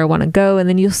kind of where I want to go. And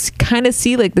then you'll kind of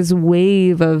see like this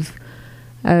wave of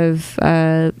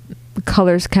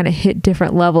colors kind of hit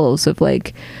different levels of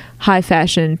like high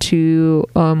fashion to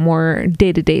more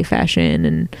day-to-day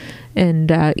fashion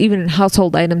and even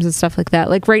household items and stuff like that.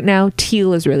 Like right now,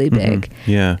 teal is really big.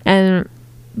 Mm-hmm. Yeah. And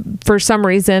for some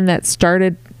reason that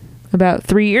started about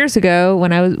 3 years ago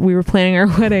when we were planning our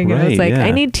wedding. Right, and I was like,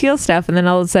 I need teal stuff. And then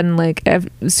all of a sudden, like as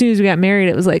soon as we got married,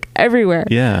 it was like everywhere.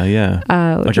 Yeah, yeah.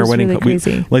 Like our wedding, really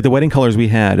crazy. Like the wedding colors we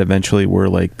had eventually were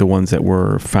like the ones that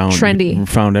were found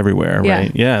everywhere. Yeah.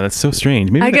 Right. Yeah, that's so strange.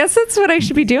 Maybe I guess that's what I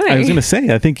should be doing. I was gonna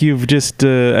say, I think you've just,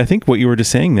 I think what you were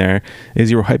just saying there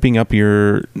is you were hyping up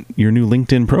your new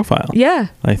LinkedIn profile. Yeah.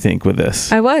 I think with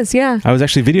this. I was, yeah. I was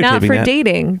actually videotaping that. Not for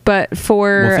dating, but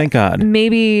for thank God.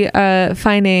 Maybe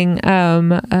finding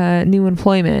new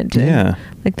employment. Yeah.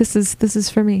 Like this is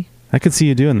for me. I could see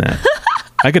you doing that.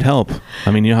 I could help.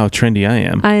 I mean, you know how trendy I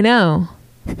am. I know.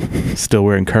 Still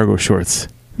wearing cargo shorts.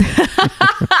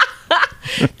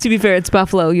 To be fair, it's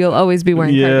Buffalo. You'll always be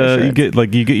wearing cargo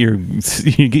shorts.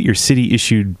 you get your city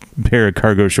issued pair of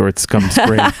cargo shorts come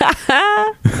spring.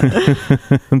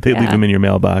 They leave them in your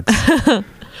mailbox.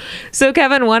 So,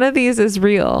 Kevin, one of these is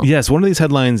real. Yes, one of these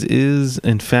headlines is,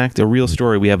 in fact, a real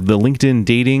story. We have the LinkedIn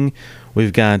dating.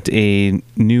 We've got a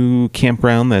new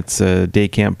campground that's a day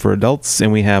camp for adults,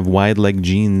 and we have wide leg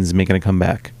jeans making a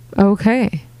comeback.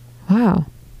 Okay. Wow.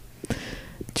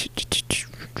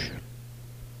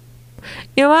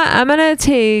 You know what? I'm going to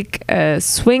take a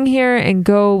swing here and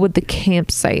go with the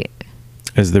campsite.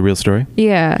 As the real story?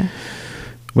 Yeah.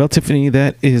 Well, Tiffany,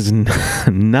 that is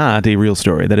not a real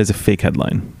story. That is a fake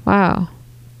headline. Wow.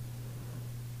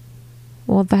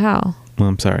 What the hell? Well,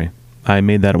 I'm sorry. I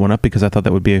made that one up because I thought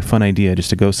that would be a fun idea, just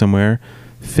to go somewhere,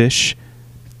 fish,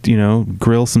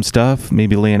 grill some stuff,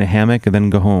 maybe lay in a hammock, and then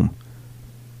go home.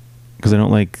 Because I don't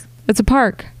like... It's a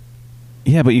park.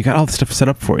 Yeah, but you got all the stuff set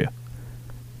up for you.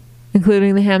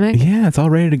 Including the hammock? Yeah, it's all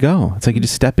ready to go. It's like you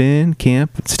just step in,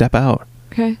 camp, step out.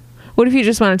 Okay. What if you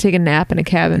just want to take a nap in a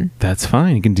cabin? That's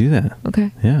fine. You can do that.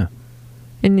 Okay. Yeah.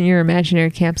 In your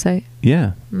imaginary campsite?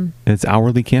 Yeah. It's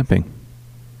hourly camping.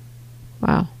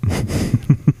 Wow.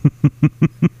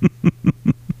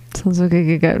 Sounds like it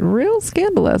could get real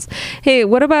scandalous. Hey,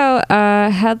 what about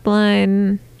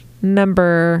headline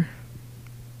number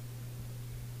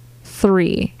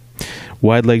 3?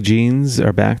 Wide leg jeans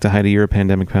are back to height of year of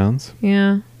pandemic pounds.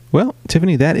 Yeah. Well,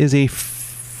 Tiffany, that is a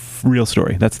real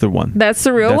story. That's the one. That's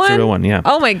the real one? That's the real one, yeah.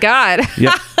 Oh my God.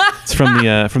 Yep. It's from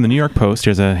the New York Post.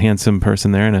 There's a handsome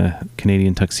person there in a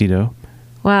Canadian tuxedo.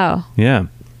 Wow. Yeah.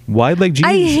 Wide leg jeans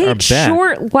I hate are back.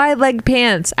 short wide leg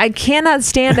pants. I cannot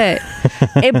stand it.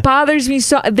 It bothers me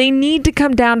so. They need to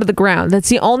come down to the ground. That's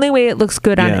the only way it looks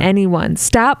good on anyone.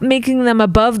 Stop making them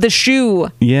above the shoe.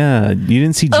 Yeah, you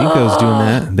didn't see Jinkos doing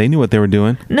that. They knew what they were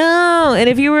doing. No, and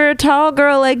if you were a tall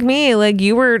girl like me, like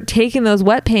you were taking those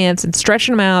wet pants and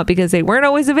stretching them out because they weren't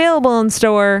always available in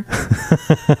store.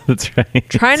 That's right.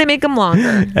 Trying to make them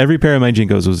longer. Every pair of my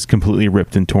Jinkos was completely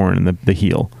ripped and torn in the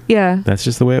heel. Yeah. That's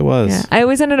just the way it was. Yeah. I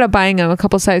always ended up buying them a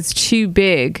couple sizes too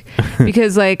big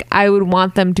because like I would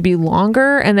want them to be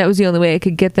longer, and that was the only way I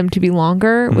could get them to be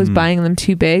longer was buying them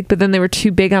too big, but then they were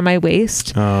too big on my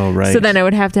waist. Oh, right. So then I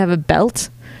would have to have a belt,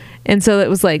 and so it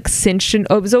was like cinched, and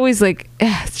it was always like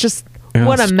it's just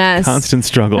what a mess. Constant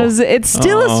struggle. It's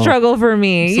still a struggle for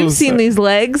me. So You've seen these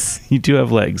legs. You do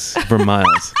have legs for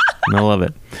miles. And I love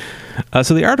it.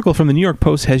 So the article from the New York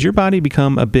Post, has your body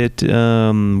become a bit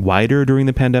wider during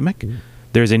the pandemic?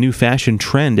 There's a new fashion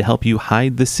trend to help you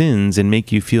hide the sins and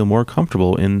make you feel more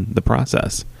comfortable in the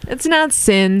process. It's not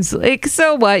sins. Like,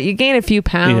 so what? You gain a few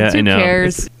pounds. Yeah, Who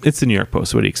cares? It's the New York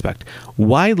Post. What do you expect?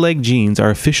 Wide leg jeans are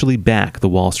officially back, the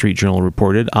Wall Street Journal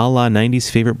reported, a la 90s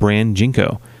favorite brand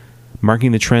Jinko.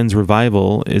 Marking the trend's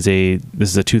revival is this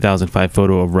is a 2005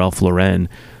 photo of Ralph Lauren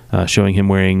showing him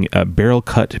wearing a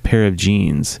barrel-cut pair of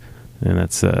jeans. And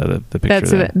that's the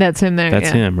picture. That's him there.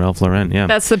 That's him, Ralph Lauren. Yeah,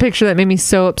 that's the picture that made me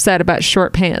so upset about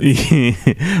short pants.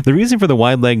 The reason for the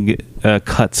wide leg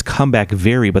cuts comeback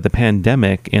vary, but the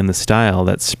pandemic and the style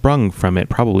that sprung from it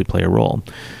probably play a role.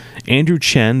 Andrew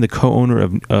Chen, the co-owner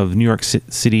of New York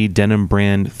City denim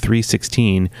brand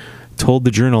 316, told the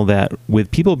Journal that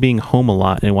with people being home a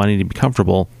lot and wanting to be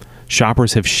comfortable,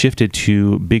 shoppers have shifted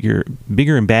to bigger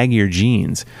and baggier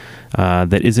jeans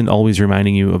that isn't always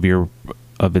reminding you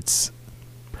of its.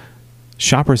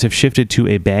 Shoppers have shifted to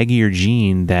a baggier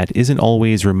jean that isn't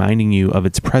always reminding you of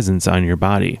its presence on your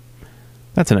body.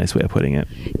 That's a nice way of putting it.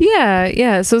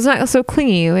 Yeah. So it's not so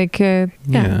clingy. Like, I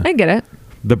get it.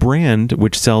 The brand,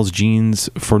 which sells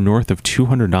jeans for north of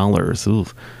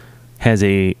 $200, has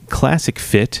a classic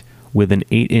fit with an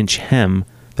 8-inch hem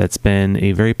that's been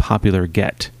a very popular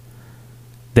get.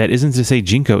 That isn't to say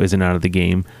Jinko isn't out of the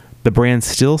game. The brand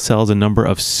still sells a number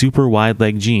of super wide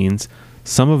leg jeans,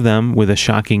 some of them with a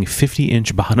shocking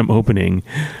 50-inch bottom opening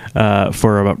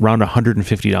for around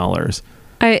 $150.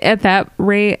 At that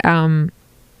rate,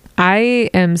 I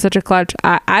am such a clutch.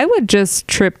 I would just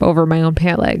trip over my own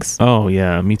pant legs. Oh,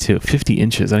 yeah, me too. 50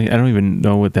 inches. I don't even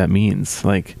know what that means.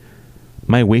 Like,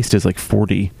 my waist is like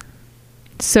 40.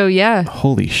 So, yeah.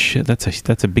 Holy shit,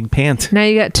 that's a big pant. Now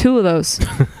you got 2 of those.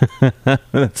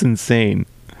 That's insane.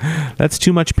 That's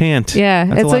too much pant. Yeah,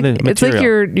 That's it's like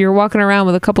you're walking around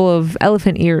with a couple of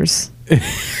elephant ears at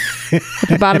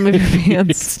the bottom of your pants.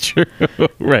 It's true,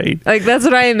 right? Like that's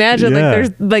what I imagine. Yeah.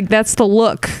 Like that's the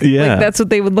look. Yeah, like that's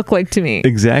what they would look like to me.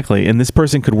 Exactly. And this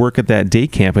person could work at that day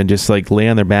camp and just like lay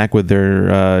on their back with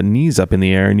their knees up in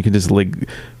the air, and you can just like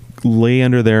lay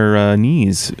under their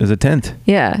knees as a tent.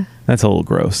 Yeah, that's a little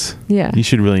gross. Yeah, you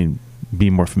should really be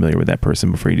more familiar with that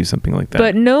person before you do something like that.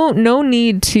 But no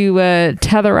need to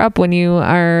tether up when you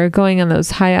are going on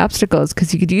those high obstacles,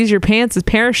 because you could use your pants as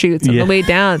parachutes on the way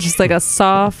down. It's just like a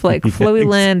soft, like flowy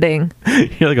landing.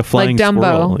 You're like a flying like Dumbo.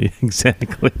 squirrel.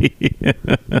 Exactly.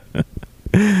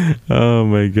 Oh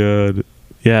my God.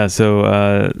 Yeah,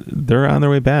 so they're on their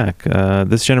way back.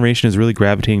 This generation is really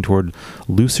gravitating toward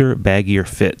looser, baggier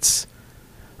fits.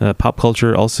 Pop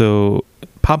culture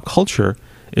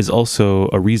is also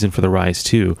a reason for the rise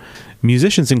too.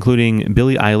 Musicians including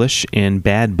Billie Eilish and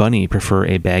Bad Bunny prefer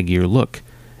a baggier look,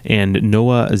 and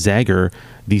Noah Zager,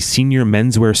 the senior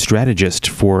menswear strategist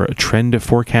for trend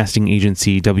forecasting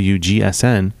agency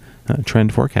WGSN,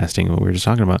 trend forecasting, what we were just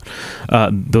talking about,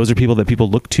 those are people that people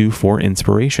look to for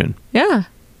inspiration. Yeah.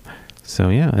 So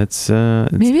yeah, it's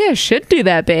maybe I should do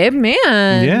that, babe.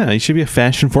 Man. Yeah, you should be a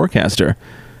fashion forecaster.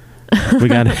 We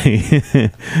got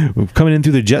coming in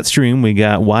through the jet stream. We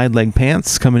got wide leg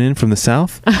pants coming in from the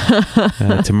south.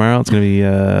 Tomorrow it's going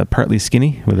to be partly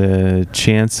skinny with a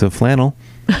chance of flannel.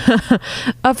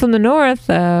 Up from the north,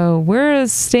 we're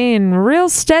staying real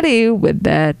steady with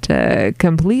that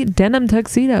complete denim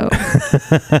tuxedo.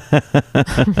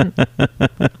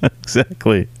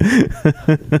 Exactly.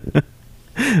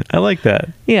 I like that.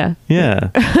 Yeah.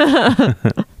 Yeah.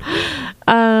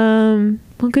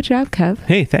 Well, good job, Kev.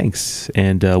 Hey, thanks.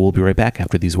 And we'll be right back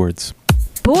after these words.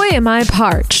 Boy, am I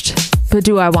parched. But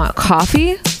do I want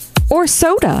coffee or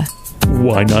soda?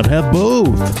 Why not have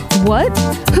both? What?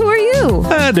 Who are you?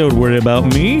 Don't worry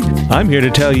about me. I'm here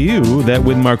to tell you that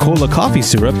with Marcola coffee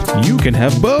syrup, you can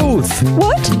have both.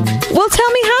 What? Well,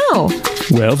 tell me how.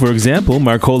 Well, for example,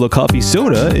 Marcola coffee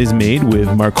soda is made with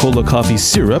Marcola coffee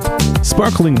syrup,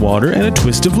 sparkling water, and a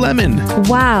twist of lemon.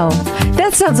 Wow,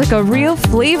 that sounds like a real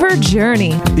flavor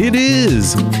journey. It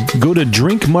is. Go to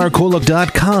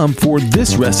drinkmarcola.com for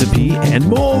this recipe and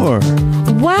more.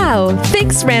 Wow,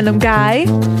 thanks, random guy.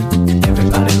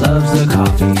 Everybody loves the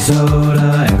coffee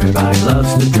soda. Everybody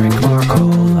loves to drink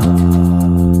Marcola.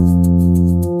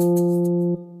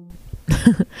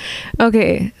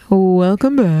 Okay,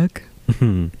 welcome back.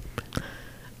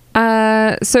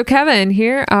 So Kevin,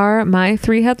 here are my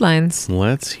 3 headlines.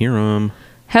 Let's hear them.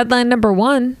 Headline number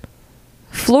 1,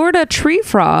 Florida tree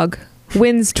frog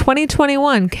wins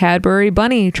 2021 Cadbury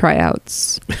Bunny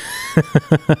tryouts.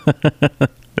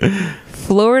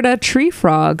 Florida tree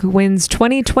frog wins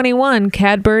 2021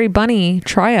 Cadbury Bunny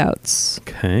tryouts.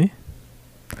 Okay.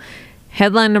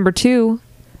 Headline number 2,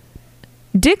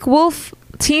 Dick Wolf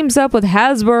teams up with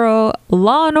Hasbro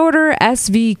Law & Order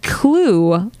SV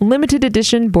Clue limited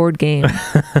edition board game.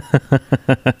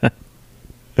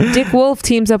 Dick Wolf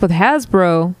teams up with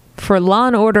Hasbro for Law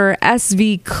 & Order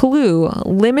SV Clue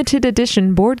limited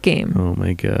edition board game. Oh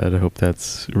my God, I hope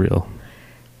that's real.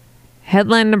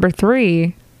 Headline number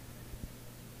 3,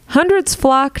 hundreds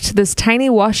flock to this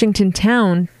tiny Washington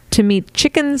town to meet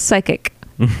Chicken Psychic.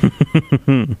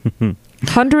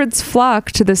 Hundreds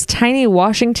flock to this tiny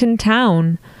Washington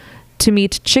town to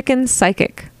meet Chicken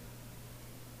Psychic.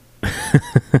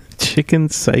 Chicken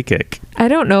Psychic. I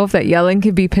don't know if that yelling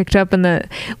could be picked up in the...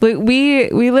 We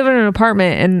live in an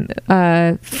apartment,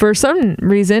 and for some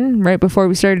reason, right before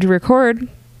we started to record,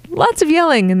 lots of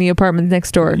yelling in the apartment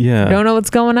next door. Yeah. Don't know what's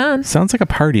going on. Sounds like a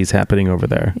party's happening over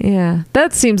there. Yeah.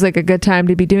 That seems like a good time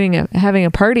to be having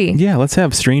a party. Yeah, let's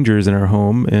have strangers in our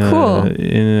home Cool.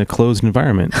 in a closed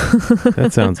environment.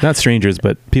 That sounds, not strangers,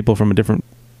 but people from a different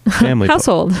family.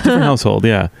 Household. Different household,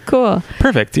 yeah. Cool.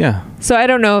 Perfect, yeah. So I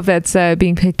don't know if that's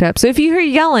being picked up. So if you hear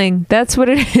yelling, that's what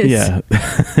it is. Yeah.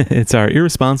 It's our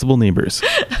irresponsible neighbors.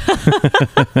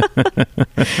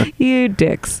 You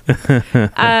dicks.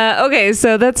 Okay,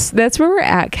 so that's where we're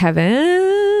at,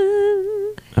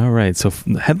 Kevin. All right, so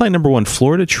headline number 1,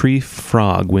 Florida tree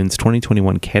frog wins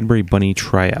 2021 Cadbury Bunny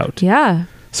tryout. Yeah.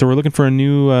 So we're looking for a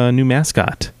new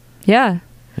mascot. Yeah.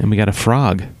 And we got a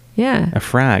frog. Yeah. A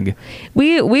frag.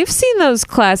 We've seen those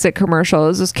classic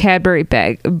commercials, those Cadbury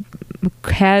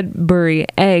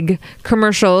egg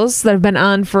commercials that have been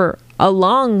on for a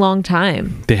long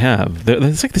time. They have.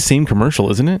 It's like the same commercial,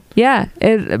 isn't it? Yeah,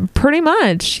 pretty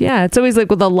much. Yeah, it's always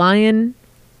like with a lion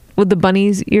with the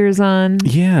bunny's ears on.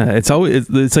 Yeah, it's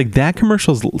like that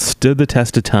commercial's stood the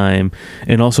test of time,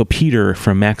 and also Peter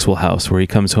from Maxwell House, where he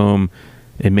comes home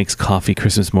and makes coffee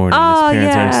Christmas morning. Oh, and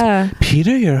his parents yeah. are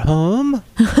Peter, you're home?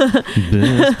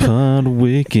 Best part of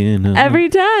waking up. Every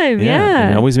time, yeah.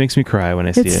 And it always makes me cry when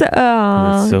I see it. It's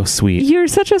so sweet. You're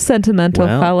such a sentimental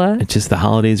fella. It's just the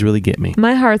holidays really get me.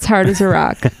 My heart's hard as a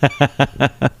rock.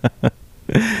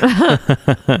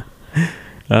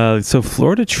 So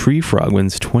Florida tree frog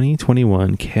wins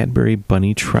 2021 Cadbury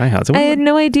Bunny tryouts. I had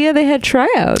no idea they had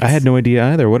tryouts. I had no idea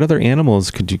either. What other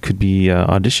animals could be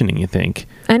auditioning, you think?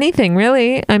 Anything,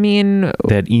 really. I mean...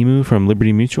 That emu from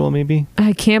Liberty Mutual, maybe?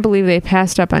 I can't believe they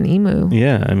passed up on emu.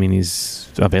 Yeah, I mean,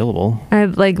 he's available.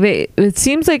 It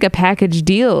seems like a package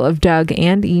deal of Doug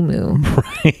and emu.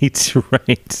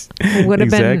 Right. Would have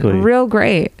been real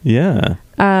great. Yeah.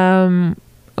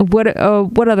 What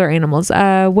other animals?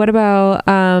 What about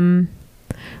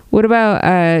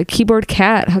Keyboard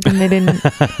Cat? How come they didn't?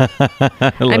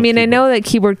 I know that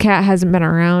Keyboard Cat hasn't been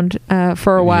around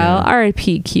for a while. Yeah.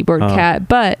 R.I.P. Keyboard Cat.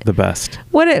 But the best.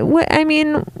 Why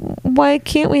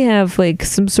can't we have like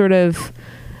some sort of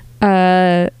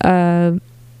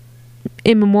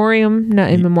in memoriam,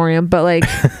 not in memoriam, but like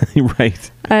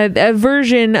right, a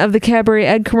version of the Cadbury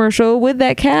egg commercial with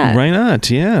that cat. Why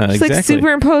not? Yeah, just exactly. Like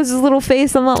superimpose his little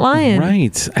face on that lion.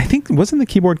 Right. I think wasn't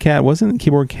Keyboard Cat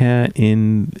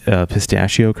in a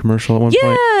pistachio commercial at one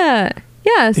point?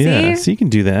 Yeah. See? Yeah. So you can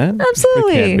do that. Absolutely.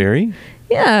 With Cadbury.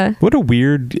 Yeah. What a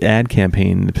weird ad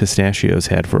campaign the pistachios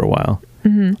had for a while.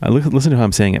 Mm-hmm. Listen to how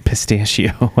I'm saying it.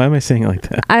 Pistachio. Why am I saying it like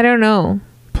that? I don't know.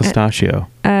 Pistachio.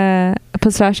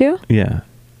 Pistachio? Yeah.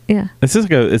 Yeah.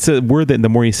 It's a word that the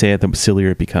more you say it, the sillier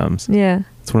it becomes. Yeah.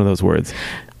 It's one of those words.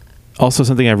 Also,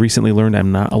 something I've recently learned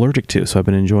I'm not allergic to, so I've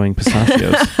been enjoying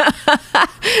pistachios.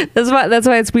 That's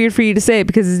why it's weird for you to say it,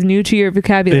 because it's new to your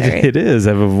vocabulary. It is.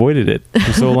 I've avoided it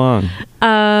for so long.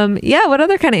 Yeah. What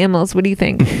other kind of animals? What do you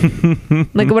think?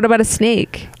 Like, what about a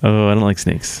snake? Oh, I don't like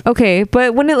snakes. Okay,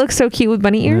 but wouldn't it look so cute with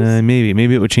bunny ears? Maybe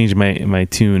it would change my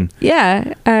tune.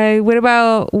 Yeah. What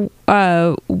about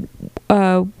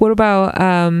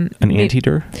An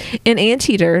anteater An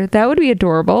anteater. That would be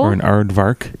adorable. or an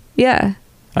aardvark. Yeah.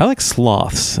 I like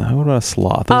sloths. What about a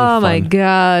sloth? Those are Oh my fun.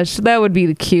 gosh, that would be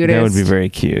the cutest. That would be very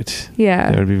cute. Yeah.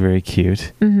 That would be very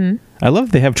cute. Mm-hmm. I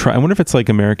love they have I wonder if it's like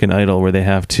American Idol where they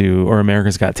have to, or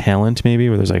America's Got Talent maybe,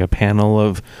 where there's like a panel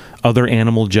of other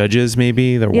animal judges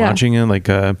maybe. They're Yeah. watching it like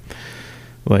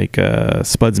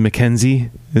Spuds MacKenzie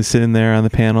is sitting there on the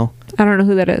panel. I don't know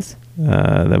who that is.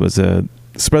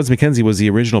 Spuds MacKenzie was the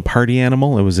original party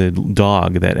animal. It was a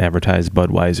dog that advertised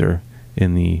Budweiser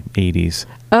in the 80s.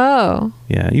 Oh.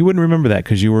 Yeah, you wouldn't remember that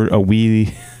because you were a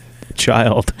wee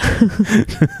child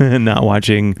and not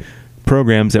watching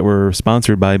programs that were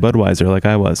sponsored by Budweiser like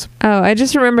I was. Oh, I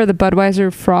just remember the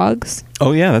Budweiser frogs.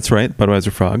 Oh yeah, that's right.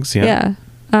 Budweiser frogs. Yeah.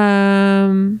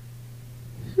 Yeah.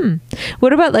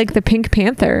 What about like the Pink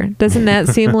Panther? Doesn't that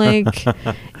seem like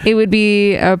it would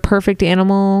be a perfect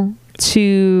animal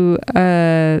to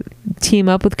team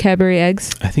up with Cadbury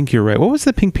eggs? I think you're right. What was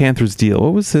the Pink Panther's deal?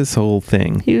 What was this whole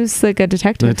thing? He was like a The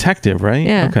detective. detective, right?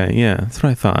 Yeah. Okay, yeah, that's what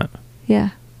I thought. Yeah.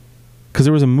 Because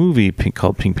there was a movie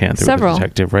called Pink Panther Several. with a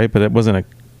detective, right? But it wasn't a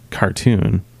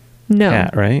cartoon. No.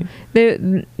 Cat, right?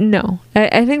 No.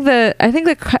 I think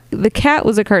the cat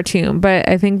was a cartoon, but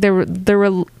I think there were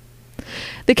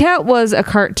the cat was a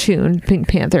cartoon, Pink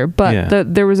Panther, but Yeah.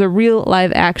 there was a real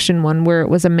live action one where it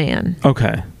was a man.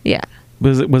 Okay. Yeah.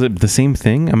 Was it the same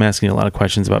thing? I'm asking a lot of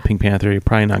questions about Pink Panther. You're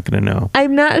probably not going to know.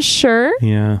 I'm not sure.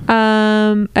 Yeah.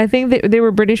 I think they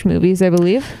were British movies, I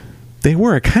believe. They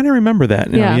were. I kind of remember that.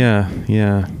 Yeah.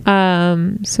 Yeah.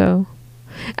 So,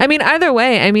 I mean, either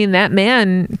way, I mean, that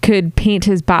man could paint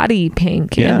his body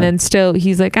pink, Yeah. and then still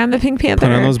he's like, I'm the Pink Panther.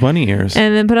 Put on those bunny ears.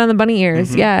 and then put on the bunny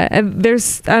ears. Mhm. Yeah. And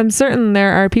I'm certain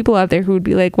there are people out there who would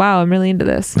be like, wow, I'm really into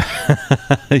this.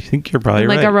 I think you're probably In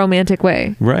like right. a romantic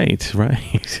way. Right.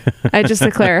 Just to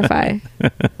clarify.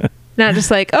 Not just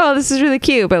like, oh, this is really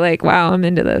cute, but like, wow, I'm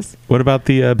into this. What about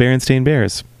the Berenstain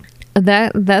Bears?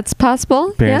 That's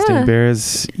possible. Berenstain Yeah.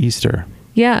 Bears Easter.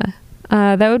 Yeah.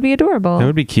 That would be adorable. That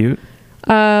would be cute.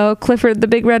 Clifford the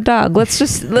Big Red Dog. Let's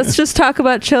just talk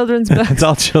about children's books. It's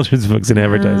all children's books and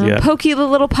advertise. Yeah. Pokey the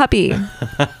Little Puppy.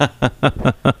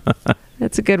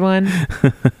 That's a good one.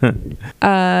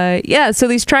 Yeah. So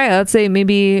these tryouts,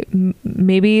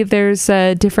 maybe there's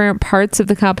different parts of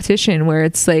the competition where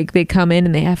it's like they come in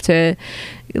and they have to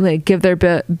like give their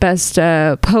best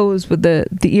pose with the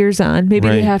ears on. Maybe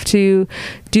they Right. have to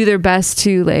do their best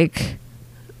to like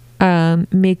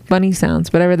make bunny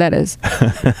sounds, whatever that is.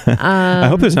 I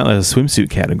hope there's not like a swimsuit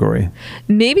category.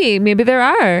 Maybe there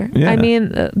are. Yeah. I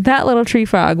mean, that little tree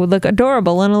frog would look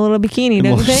adorable in a little bikini,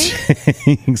 don't you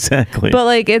think? Exactly. But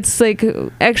like, it's like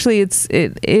actually,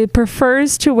 it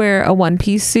prefers to wear a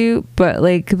one-piece suit, but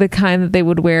like the kind that they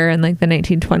would wear in like the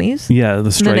 1920s. Yeah, the In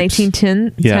the stripes.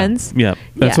 1910s. Yeah,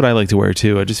 that's Yeah. what I like to wear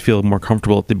too. I just feel more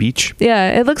comfortable at the beach.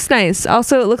 Yeah, it looks nice.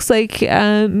 Also, it looks like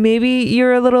maybe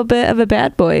you're a little bit of a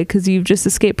bad boy because you've just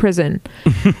escaped prison.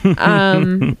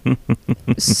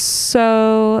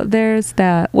 So there's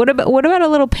that. What about a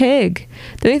little pig?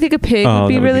 Don't you think a pig Oh, would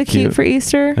be that would really be cute cute. for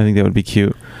Easter? I think that would be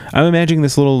cute. I'm imagining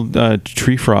this little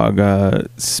tree frog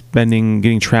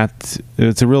getting trapped.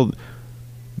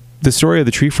 The story of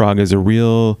the tree frog is a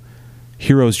real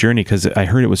hero's journey because I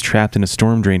heard it was trapped in a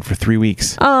storm drain for 3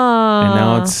 weeks. Oh, And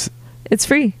now it's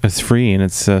free. it's free and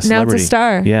it's a celebrity. Now it's a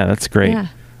star. Yeah, that's great. Yeah.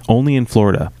 Only in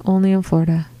Florida. Only in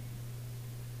Florida.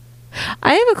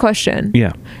 I have a question.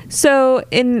 Yeah. So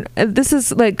this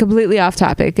is like completely off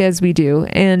topic as we do.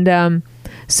 And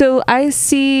so I've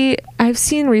seen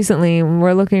recently when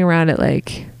we're looking around at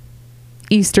like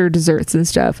Easter desserts and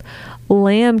stuff,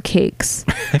 lamb cakes.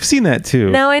 I've seen that too.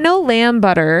 Now I know lamb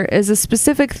butter is a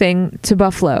specific thing to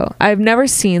Buffalo. I've never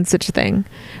seen such a thing.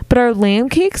 But are lamb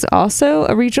cakes also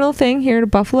a regional thing here to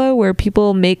Buffalo where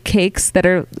people make cakes that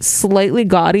are slightly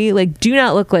gaudy, like do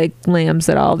not look like lambs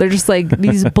at all. They're just like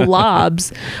these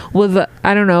blobs with,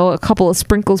 I don't know, a couple of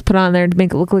sprinkles put on there to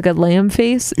make it look like a lamb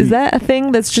face. Is that a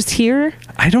thing that's just here?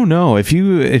 I don't know. If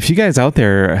you guys out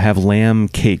there have lamb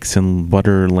cakes and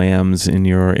butter lambs in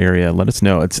your area, let us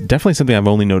know. It's definitely something I've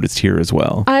only noticed here as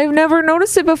well. I've never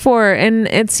noticed it before, and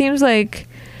it seems like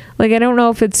I don't know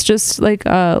if it's just like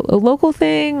a local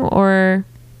thing or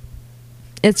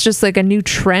it's just like a new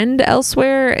trend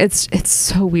elsewhere. It's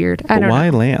so weird. I But don't why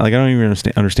know. lamb? Like I don't even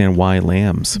understand why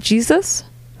lambs. Jesus?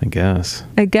 I guess.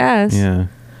 Yeah. Yeah.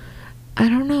 I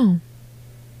don't know.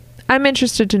 I'm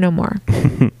interested to know more.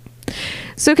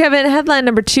 So, Kevin, headline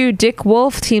number 2, Dick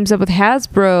Wolf teams up with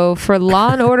Hasbro for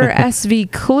Law & Order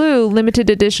SV Clue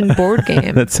limited edition board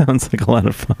game. That sounds like a lot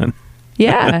of fun.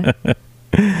 Yeah.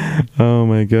 Oh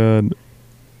my god.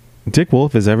 Dick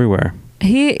Wolf is everywhere.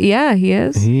 He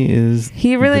is. He is.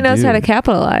 He really the knows how to dude.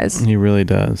 capitalize. He really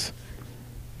does.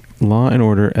 Law and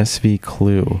Order SV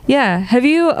Clue. Yeah. Have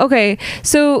you... Okay.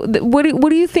 So, what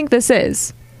do you think this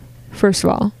is, first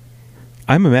of all?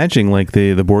 I'm imagining like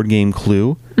the board game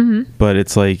Clue, but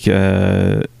it's like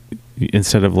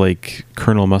instead of like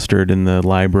Colonel Mustard in the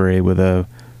library with a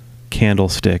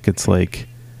candlestick, it's like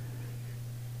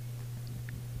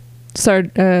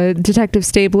Detective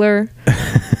Stabler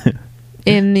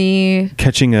in the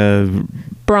catching a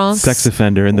Bronx sex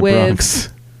offender in the with Bronx.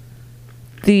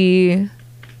 The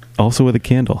Also with a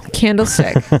candle.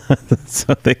 candlestick.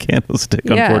 So the candlestick,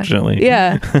 Yeah. unfortunately.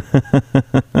 Yeah.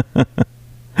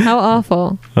 How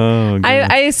awful. Oh, God.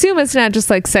 I assume it's not just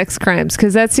like sex crimes,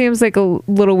 because that seems like a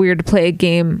little weird to play a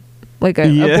game, like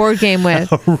a board game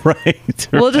with. Right.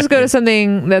 We'll just go to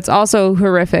something that's also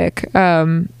horrific,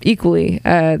 equally,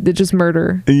 just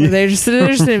murder. Yeah. They're just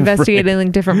investigating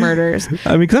like different murders.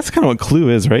 I mean, 'cause that's kind of what Clue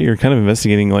is, right? You're kind of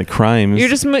investigating like crimes. You're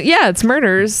just it's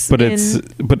murders. but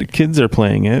but kids are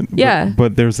playing it. Yeah.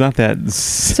 But there's not that.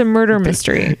 it's a murder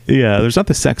mystery. Yeah, there's not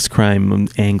the sex crime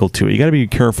angle to it. You got to be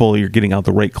careful. You're getting out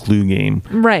the right Clue game.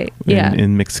 Right. Yeah.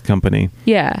 In mixed company.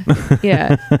 Yeah.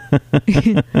 Yeah.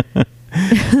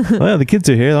 Well, the kids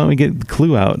are here. Let me get the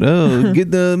Clue out. Oh,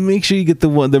 make sure you get the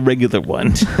regular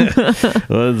one.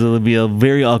 Well, it'll be a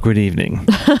very awkward evening.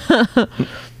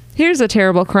 Here's a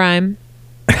terrible crime.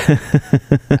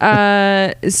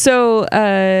 I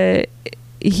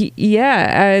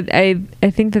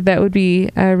think that would be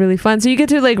really fun. So you get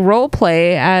to like role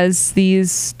play as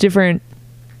these different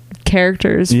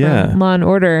characters from Law and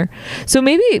Order. So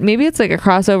maybe it's like a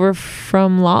crossover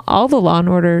from all the Law and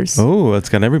Orders. Oh, it's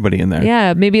got everybody in there.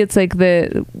 Yeah, maybe it's like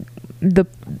the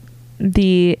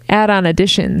add-on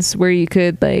additions where you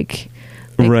could like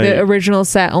Right. the original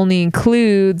set only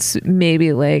includes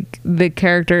maybe like the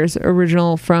characters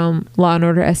original from Law and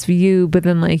Order SVU, but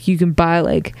then like you can buy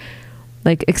like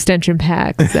extension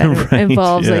packs that Right,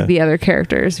 involves yeah. like the other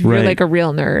characters. If you're Right. like a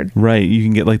real nerd. Right. You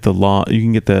can get like the Law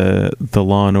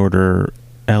and Order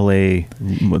LA,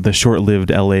 the short-lived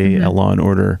LA Law and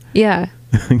Order Yeah.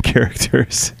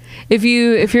 characters. If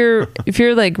you're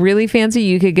like really fancy,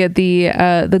 you could get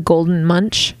the Golden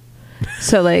Munch.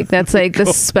 So like that's like the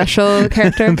special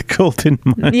character. The Golden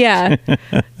Munch. Yeah.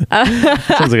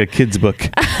 Sounds like a kid's book.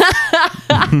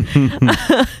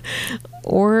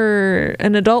 Or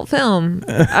an adult film.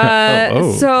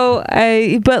 Oh.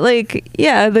 But like,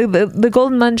 yeah, the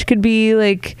Golden Munch could be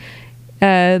like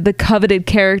the coveted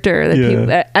character that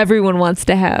that everyone wants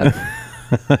to have.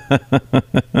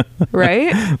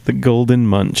 Right? The Golden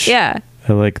Munch. Yeah.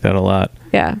 I like that a lot.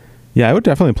 Yeah. Yeah, I would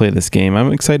definitely play this game.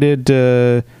 I'm excited.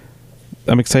 I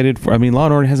mean, Law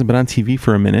and Order hasn't been on TV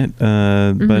for a minute,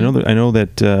 but I know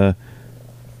that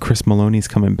Chris Maloney's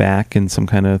coming back in some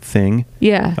kind of thing.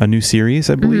 Yeah. A new series,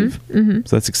 I believe.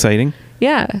 So that's exciting.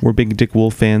 Yeah. We're big Dick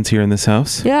Wolf fans here in this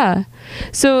house. Yeah.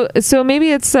 So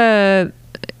maybe it's a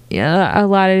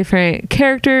lot of different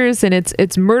characters, and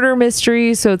it's murder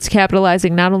mystery, so it's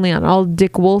capitalizing not only on all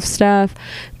Dick Wolf stuff,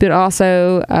 but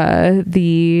also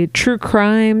the true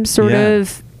crime sort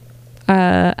of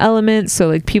element. So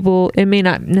like people, it may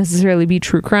not necessarily be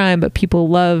true crime, but people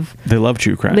love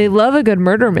true crime. They love a good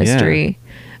murder mystery.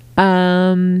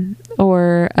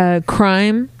 Or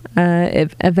crime,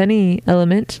 if any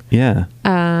element. Yeah.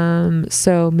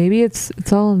 So maybe it's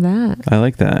all of that. I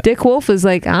like that. Dick Wolf is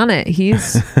like on it.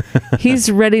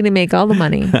 He's ready to make all the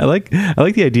money. I like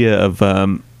the idea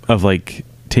of like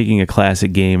taking a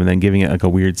classic game and then giving it like a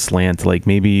weird slant. Like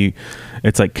maybe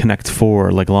it's like Connect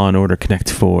 4, like Law and Order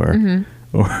Connect 4,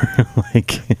 or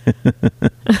like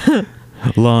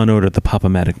Law and Order the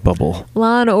Pop-O-Matic Bubble.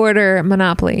 Law and Order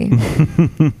Monopoly.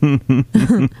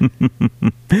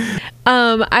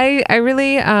 I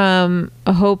really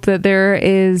hope that there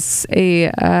is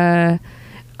a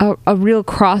real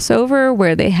crossover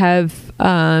where they have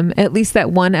at least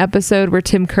that one episode where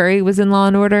Tim Curry was in Law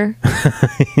and Order.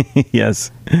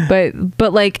 Yes.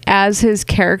 But like as his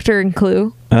character in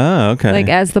Clue. Oh, okay. Like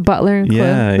as the butler in Clue,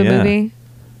 the movie.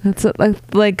 That's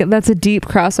a deep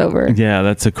crossover. Yeah,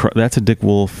 that's a Dick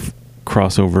Wolf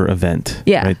crossover event.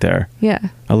 Yeah. Right there. Yeah.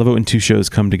 I love it when two shows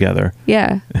come together.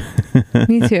 Yeah.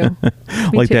 Me too.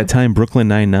 Like that time Brooklyn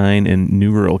Nine-Nine and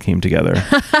New Girl came together.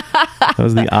 That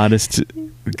was the oddest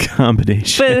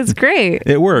combination. But it's great.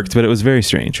 It worked, but it was very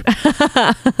strange.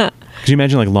 Could you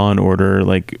imagine like Law and Order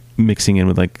like mixing in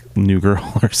with like New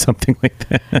Girl or something like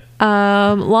that?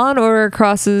 Law and Order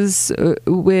crosses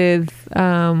with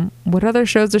what other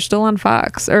shows are still on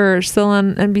Fox or still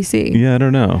on NBC? Yeah, I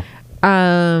don't know.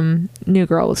 New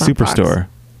Girl was on Superstore. Fox.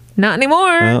 Not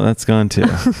anymore. Well, that's gone too.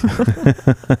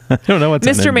 I don't know what's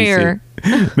Mr. on NBC. Mayor.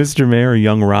 Mr. Mayor,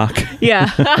 Young Rock. Yeah.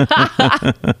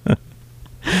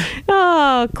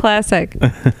 Oh, classic.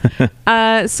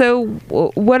 So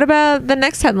what about the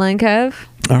next headline, Kev?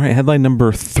 All right, headline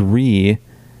number 3.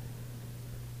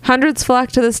 Hundreds flock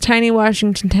to this tiny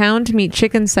Washington town to meet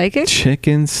chicken psychic.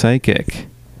 Chicken psychic.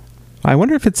 I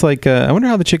wonder if it's like, I wonder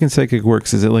how the chicken psychic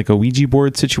works. Is it like a Ouija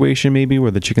board situation maybe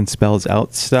where the chicken spells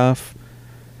out stuff?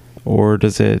 Or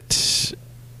does it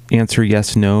answer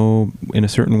yes, no in a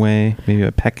certain way? Maybe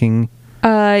a pecking?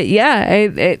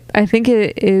 Yeah, I think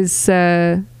it is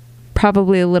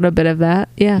probably a little bit of that.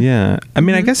 Yeah. Yeah. I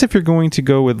mean, I guess if you're going to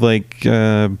go with like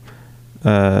Groundhog's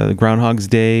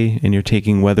Day and you're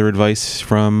taking weather advice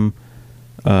from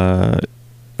a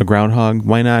groundhog,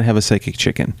 why not have a psychic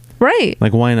chicken? Right.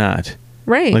 Like, why not?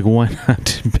 Right. Like, why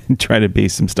not try to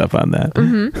base some stuff on that?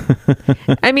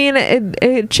 Mm-hmm. I mean,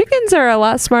 chickens are a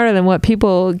lot smarter than what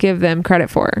people give them credit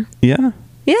for. Yeah.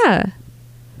 Yeah.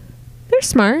 They're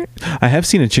smart. I have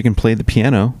seen a chicken play the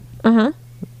piano Uh-huh.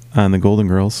 on the Golden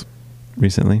Girls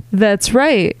recently. That's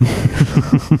right.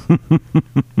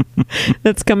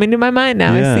 That's coming to my mind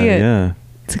now. Yeah, I see it. Yeah.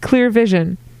 It's a clear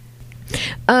vision.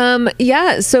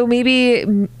 Yeah, so maybe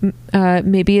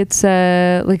it's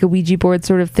like a Ouija board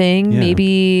sort of thing. Yeah.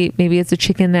 Maybe it's a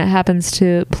chicken that happens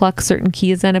to pluck certain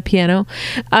keys on a piano.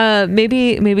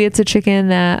 Maybe it's a chicken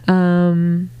that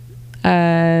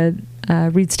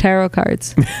reads tarot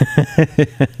cards.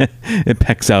 It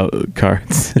pecks out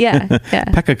cards. Yeah.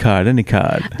 Peck a card, any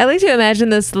card. I like to imagine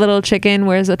this little chicken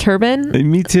wears a turban.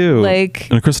 Me too. Like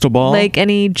and a crystal ball. Like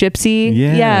any gypsy.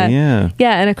 Yeah.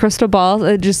 And a crystal ball.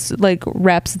 It just like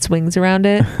wraps its wings around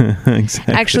it.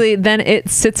 Exactly. Actually, then it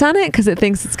sits on it because it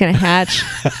thinks it's gonna hatch.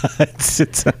 It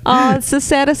sits on. Oh, it's the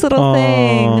saddest little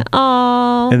thing.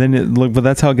 Oh. And then but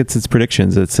that's how it gets its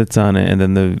predictions. It sits on it, and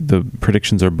then the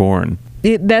predictions are born.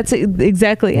 That's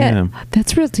exactly Yeah. it.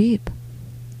 That's real deep.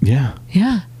 Yeah.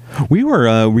 Yeah. We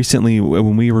were recently,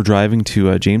 when we were driving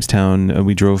to Jamestown,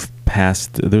 we drove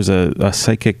past, there's a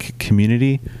psychic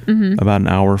community about an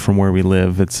hour from where we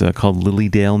live. It's called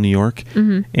Lilydale, New York.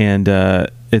 And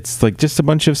it's like just a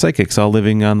bunch of psychics all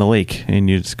living on the lake. And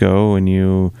you just go and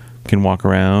you can walk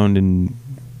around and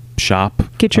shop.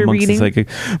 Get your amongst reading. the psychic.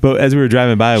 But as we were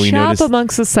driving by, we Shop noticed...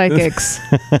 amongst the psychics.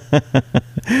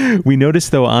 We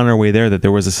noticed, though, on our way there that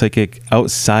there was a psychic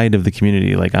outside of the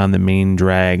community, like on the main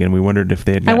drag, and we wondered if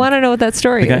they had I want to know what that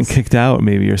story gotten is. kicked out,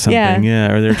 maybe, or something.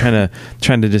 Yeah, or they're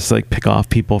trying to just like pick off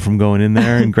people from going in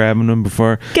there and grabbing them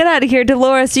before. Get out of here,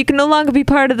 Dolores. You can no longer be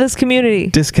part of this community.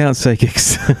 Discount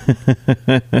psychics.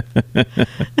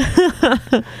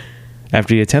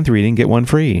 After your 10th reading, get one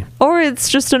free. Or it's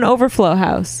just an overflow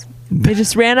house. They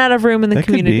just ran out of room in the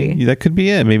community. That could be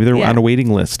it. Maybe they're on a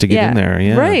waiting list to get in there.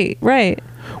 Yeah. Right.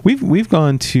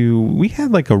 We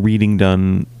had like a reading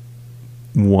done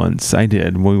once. I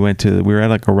did. We were at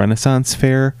like a Renaissance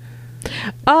fair.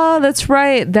 Oh, that's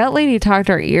right. That lady talked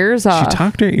our ears off. She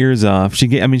talked her ears off. She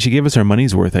gave us our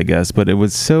money's worth, I guess, but it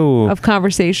was so of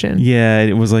conversation. Yeah,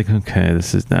 it was like, okay,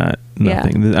 this is nothing.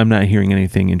 Yeah. I'm not hearing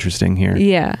anything interesting here.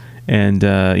 Yeah. And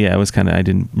it was kind of, I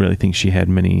didn't really think she had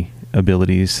many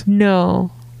abilities.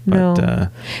 No.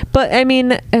 But I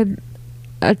mean,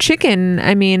 a chicken,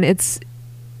 I mean, it's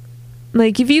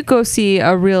like if you go see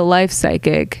a real life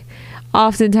psychic,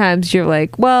 oftentimes you're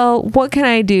like, well, what can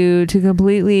I do to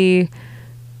completely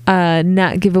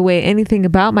not give away anything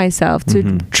about myself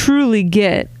to truly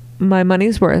get my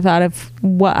money's worth out of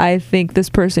what I think this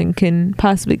person can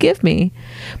possibly give me?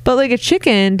 But like a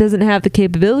chicken doesn't have the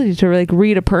capability to like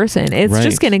read a person. It's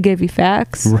just going to give you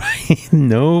facts. Right.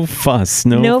 No fuss.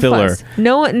 No filler. Fuss.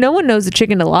 No one knows a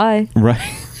chicken to lie.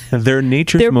 Right. They're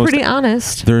pretty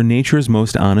honest. They're nature's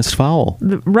most honest fowl.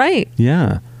 Right.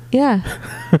 Yeah. Yeah.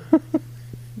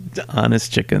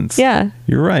 Honest chickens. Yeah.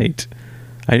 You're right.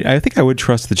 I think I would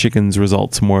trust the chicken's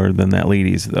results more than that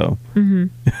lady's, though.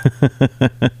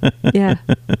 Yeah.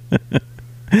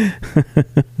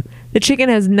 The chicken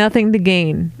has nothing to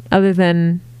gain other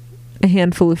than a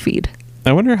handful of feed.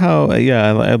 I wonder how.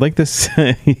 I like this.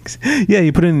 Yeah,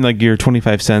 you put in like your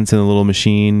 25 cents in a little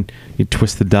machine. You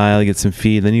twist the dial, you get some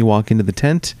feed. Then you walk into the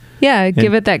tent. Yeah,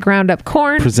 give it that ground up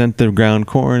corn. Present the ground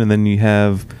corn, and then you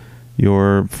have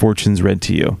your fortunes read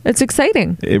to you. It's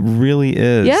exciting. It really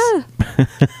is. Yeah.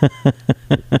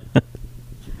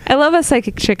 I love a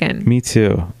psychic chicken. Me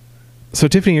too. So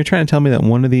Tiffany, you're trying to tell me that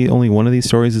only one of these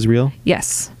stories is real?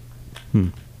 Yes.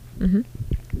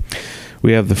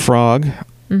 We have the frog.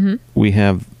 We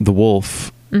have the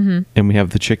wolf. And we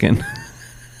have the chicken.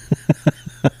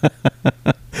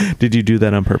 Did you do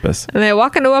that on purpose? And they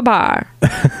walk into a bar.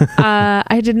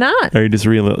 I did not. Are you just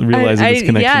realizing this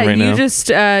connection right now?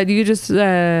 You just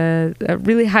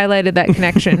really highlighted that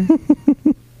connection.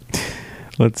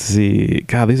 Let's see.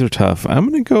 God, these are tough. I'm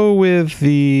going to go with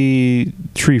the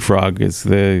tree frog as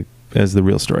the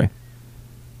real story.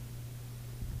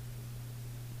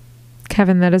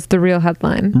 Kevin, that is the real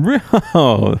headline.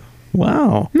 Oh,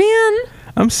 wow. Man.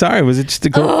 I'm sorry. Was it just a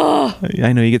go? Oh,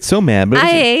 I know you get so mad, but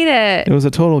I ate it. It was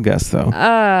a total guess, though.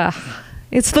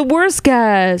 It's the worst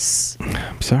guess.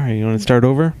 I'm sorry. You want to start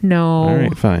over? No. All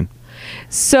right, fine.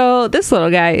 So this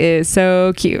little guy is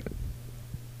so cute.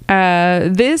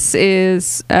 This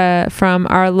is from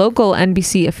our local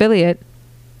NBC affiliate.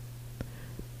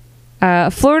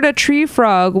 Florida tree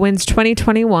frog wins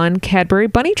 2021 Cadbury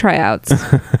Bunny tryouts.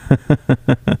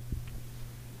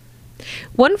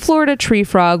 One Florida tree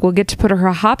frog will get to put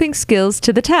her hopping skills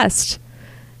to the test.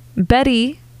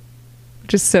 Betty,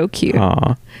 which is so cute.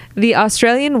 Aww. The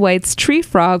Australian White's tree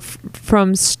frog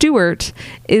from Stewart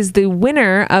is the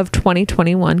winner of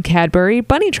 2021 Cadbury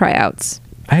Bunny tryouts.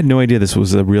 I had no idea this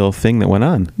was a real thing that went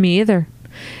on. Me either.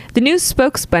 The new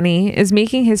spokes bunny is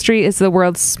making history as the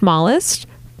world's smallest,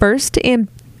 first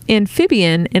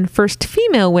amphibian and first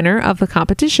female winner of the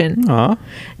competition. Aw.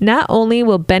 Not only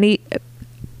will Betty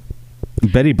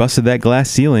busted that glass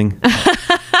ceiling.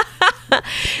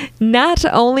 Not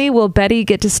only will Betty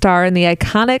get to star in the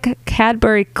iconic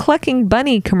Cadbury Clucking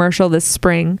Bunny commercial this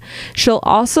spring, she'll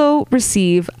also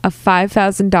receive a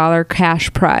 $5,000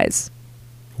 cash prize.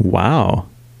 Wow.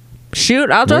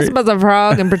 Shoot, I'll dress up as a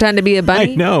frog and pretend to be a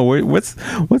bunny. I know. What's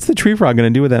the tree frog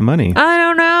going to do with that money? I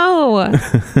don't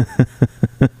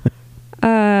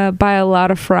know. Buy a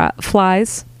lot of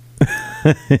flies.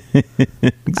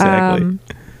 Exactly.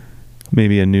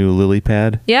 Maybe a new lily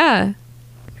pad. Yeah.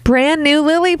 Brand new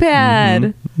lily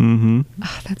pad. Mm-hmm.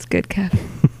 Oh, that's good, Kev.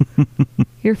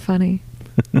 You're funny.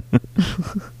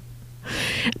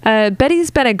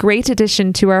 Betty's been a great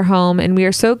addition to our home, and we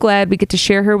are so glad we get to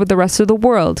share her with the rest of the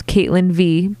world, Caitlin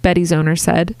V., Betty's owner,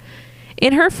 said.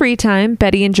 In her free time,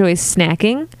 Betty enjoys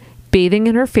snacking, bathing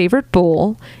in her favorite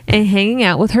bowl, and hanging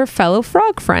out with her fellow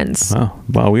frog friends.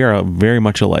 Wow, we are very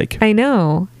much alike. I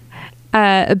know.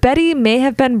 Betty may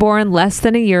have been born less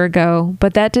than a year ago,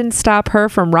 but that didn't stop her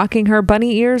from rocking her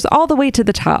bunny ears all the way to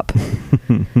the top.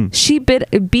 She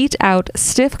beat out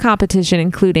stiff competition,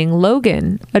 including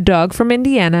Logan, a dog from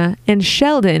Indiana, and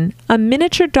Sheldon, a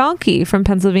miniature donkey from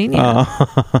Pennsylvania.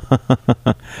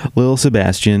 Little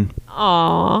Sebastian.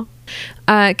 Aww.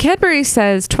 Cadbury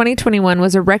says 2021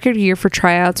 was a record year for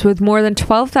tryouts with more than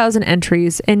 12,000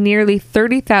 entries and nearly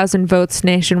 30,000 votes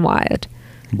nationwide.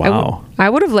 Wow. I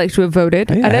would have liked to have voted.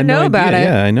 I didn't know about it.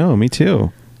 Yeah, I know. Me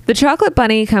too. The Chocolate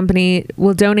Bunny Company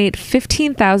will donate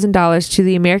 $15,000 to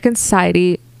the American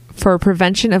Society for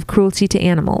Prevention of Cruelty to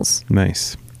Animals.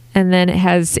 Nice. And then it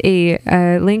has a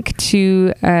link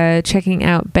to checking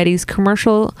out Betty's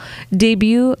commercial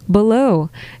debut below,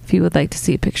 if you would like to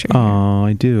see a picture. Oh,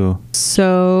 I do.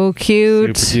 So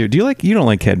cute. Super cute. You don't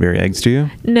like Cadbury eggs, do you?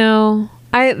 No.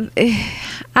 I'm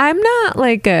not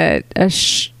like a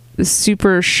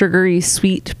super sugary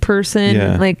sweet person.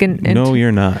 Yeah. Like no,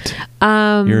 you're not.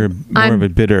 You're more of a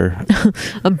bitter.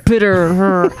 A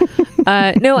bitter.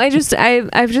 No, I've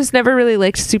just never really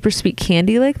liked super sweet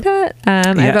candy like that.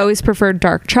 I've always preferred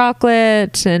dark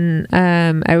chocolate, and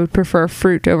I would prefer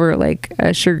fruit over like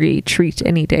a sugary treat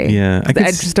any day. Yeah, I've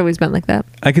just always been like that.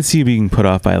 I could see you being put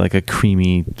off by like a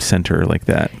creamy center like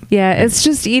that. Yeah, it's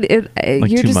just you're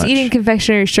just eating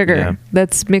confectionery sugar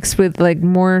that's mixed with like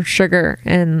more sugar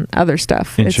and other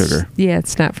stuff. And sugar. Yeah,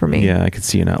 it's not for me. Yeah, I could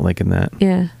see you not liking that.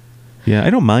 Yeah. Yeah,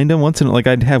 I don't mind them once in like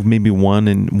I'd have maybe one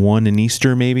in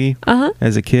Easter maybe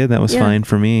as a kid. That was fine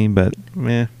for me, but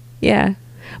yeah.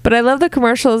 But I love the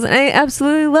commercials, and I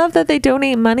absolutely love that they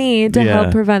donate money to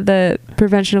help prevent the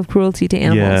prevention of cruelty to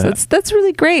animals. Yeah. That's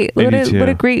really great. What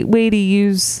a great way to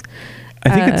use I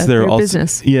think it's their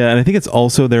business. Yeah, and I think it's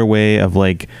also their way of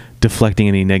like deflecting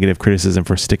any negative criticism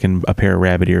for sticking a pair of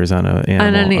rabbit ears on an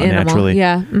animal unnaturally.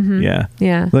 Yeah. Mm-hmm. Yeah.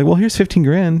 Yeah. Like, well, here's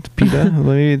 $15,000, PETA.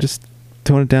 Let me just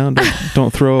Tone it down.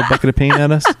 Don't throw a bucket of paint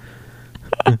at us.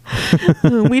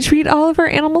 We treat all of our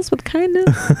animals with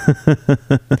kindness.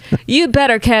 You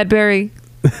better, Cadbury.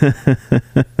 I'm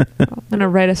going to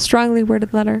write a strongly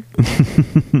worded letter.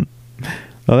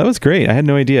 Oh, that was great. I had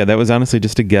no idea. That was honestly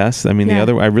just a guess. I mean, Yeah.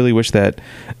 I really wish that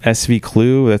SV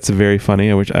Clue, that's very funny.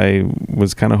 I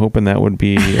was kind of hoping that would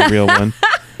be a real one.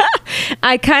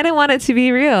 I kind of want it to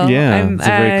be real. Yeah, it's a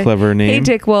very clever name. Hey,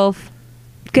 Dick Wolf,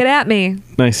 get at me.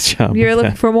 Nice job. You're with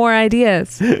looking that. for more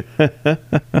ideas.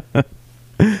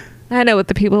 I know what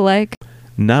the people like.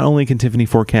 Not only can Tiffany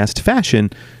forecast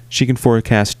fashion, she can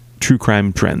forecast true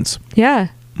crime trends. Yeah,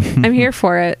 I'm here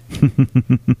for it.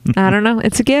 I don't know.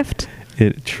 It's a gift.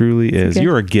 It truly is. gift.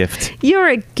 You're a gift. You're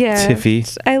a gift.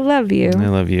 Tiffy. I love you. I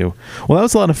love you. Well, that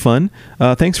was a lot of fun.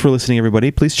 Thanks for listening,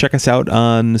 everybody. Please check us out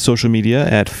on social media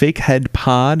at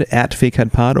FakeheadPod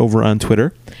over on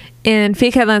Twitter. And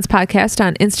Fake Headlines Podcast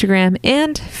on Instagram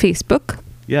and Facebook.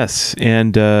 Yes,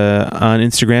 and on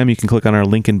Instagram, you can click on our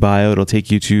link in bio. It'll take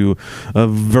you to a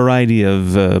variety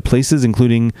of places,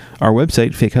 including our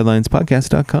website,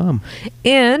 fakeheadlinespodcast.com.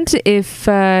 And if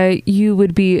you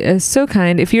would be so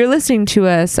kind, if you're listening to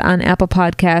us on Apple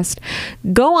Podcast,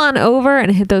 go on over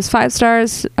and hit those 5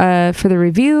 stars for the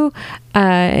review.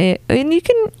 And you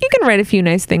can write a few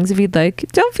nice things if you'd like.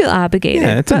 Don't feel obligated.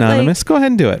 Yeah, it's but, anonymous. Go ahead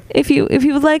and do it. If you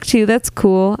would like to, that's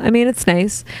cool. I mean, it's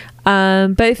nice.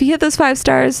 But if you hit those 5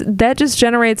 stars, that just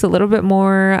generates a little bit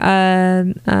more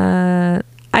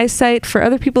eyesight for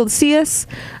other people to see us.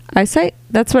 Eyesight?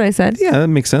 That's what I said. Yeah, that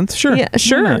makes sense. Sure. Yeah,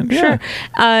 sure, Why not? sure.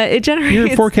 It generates.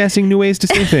 You're forecasting new ways to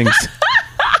say things.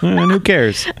 And who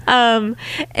cares?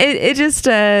 It just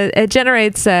it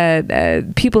generates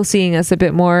people seeing us a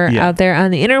bit more out there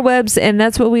on the interwebs, and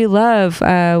that's what we love.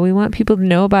 We want people to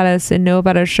know about us and know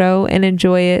about our show and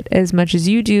enjoy it as much as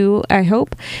you do, I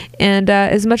hope, and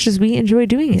as much as we enjoy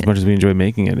doing it. As much as we enjoy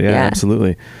making it. Yeah, Yeah.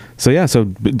 absolutely. So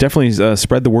definitely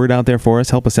spread the word out there for us.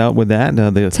 Help us out with that.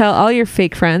 Tell all your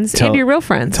fake friends and your real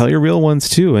friends. Tell your real ones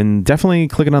too, and definitely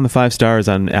clicking on the 5 stars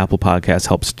on Apple Podcasts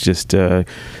helps just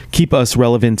keep us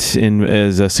relevant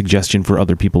as a suggestion for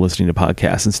other people listening to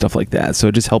podcasts and stuff like that. So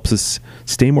it just helps us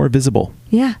stay more visible.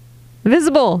 Yeah.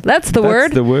 Visible. That's the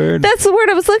word. That's the word. That's the word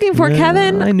I was looking for, Yeah,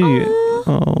 Kevin. I knew you.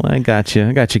 Oh, I got you.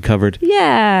 I got you covered.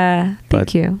 Yeah.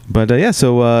 Thank you. But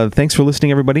so thanks for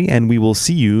listening, everybody, and we will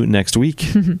see you next week.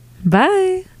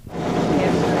 Bye.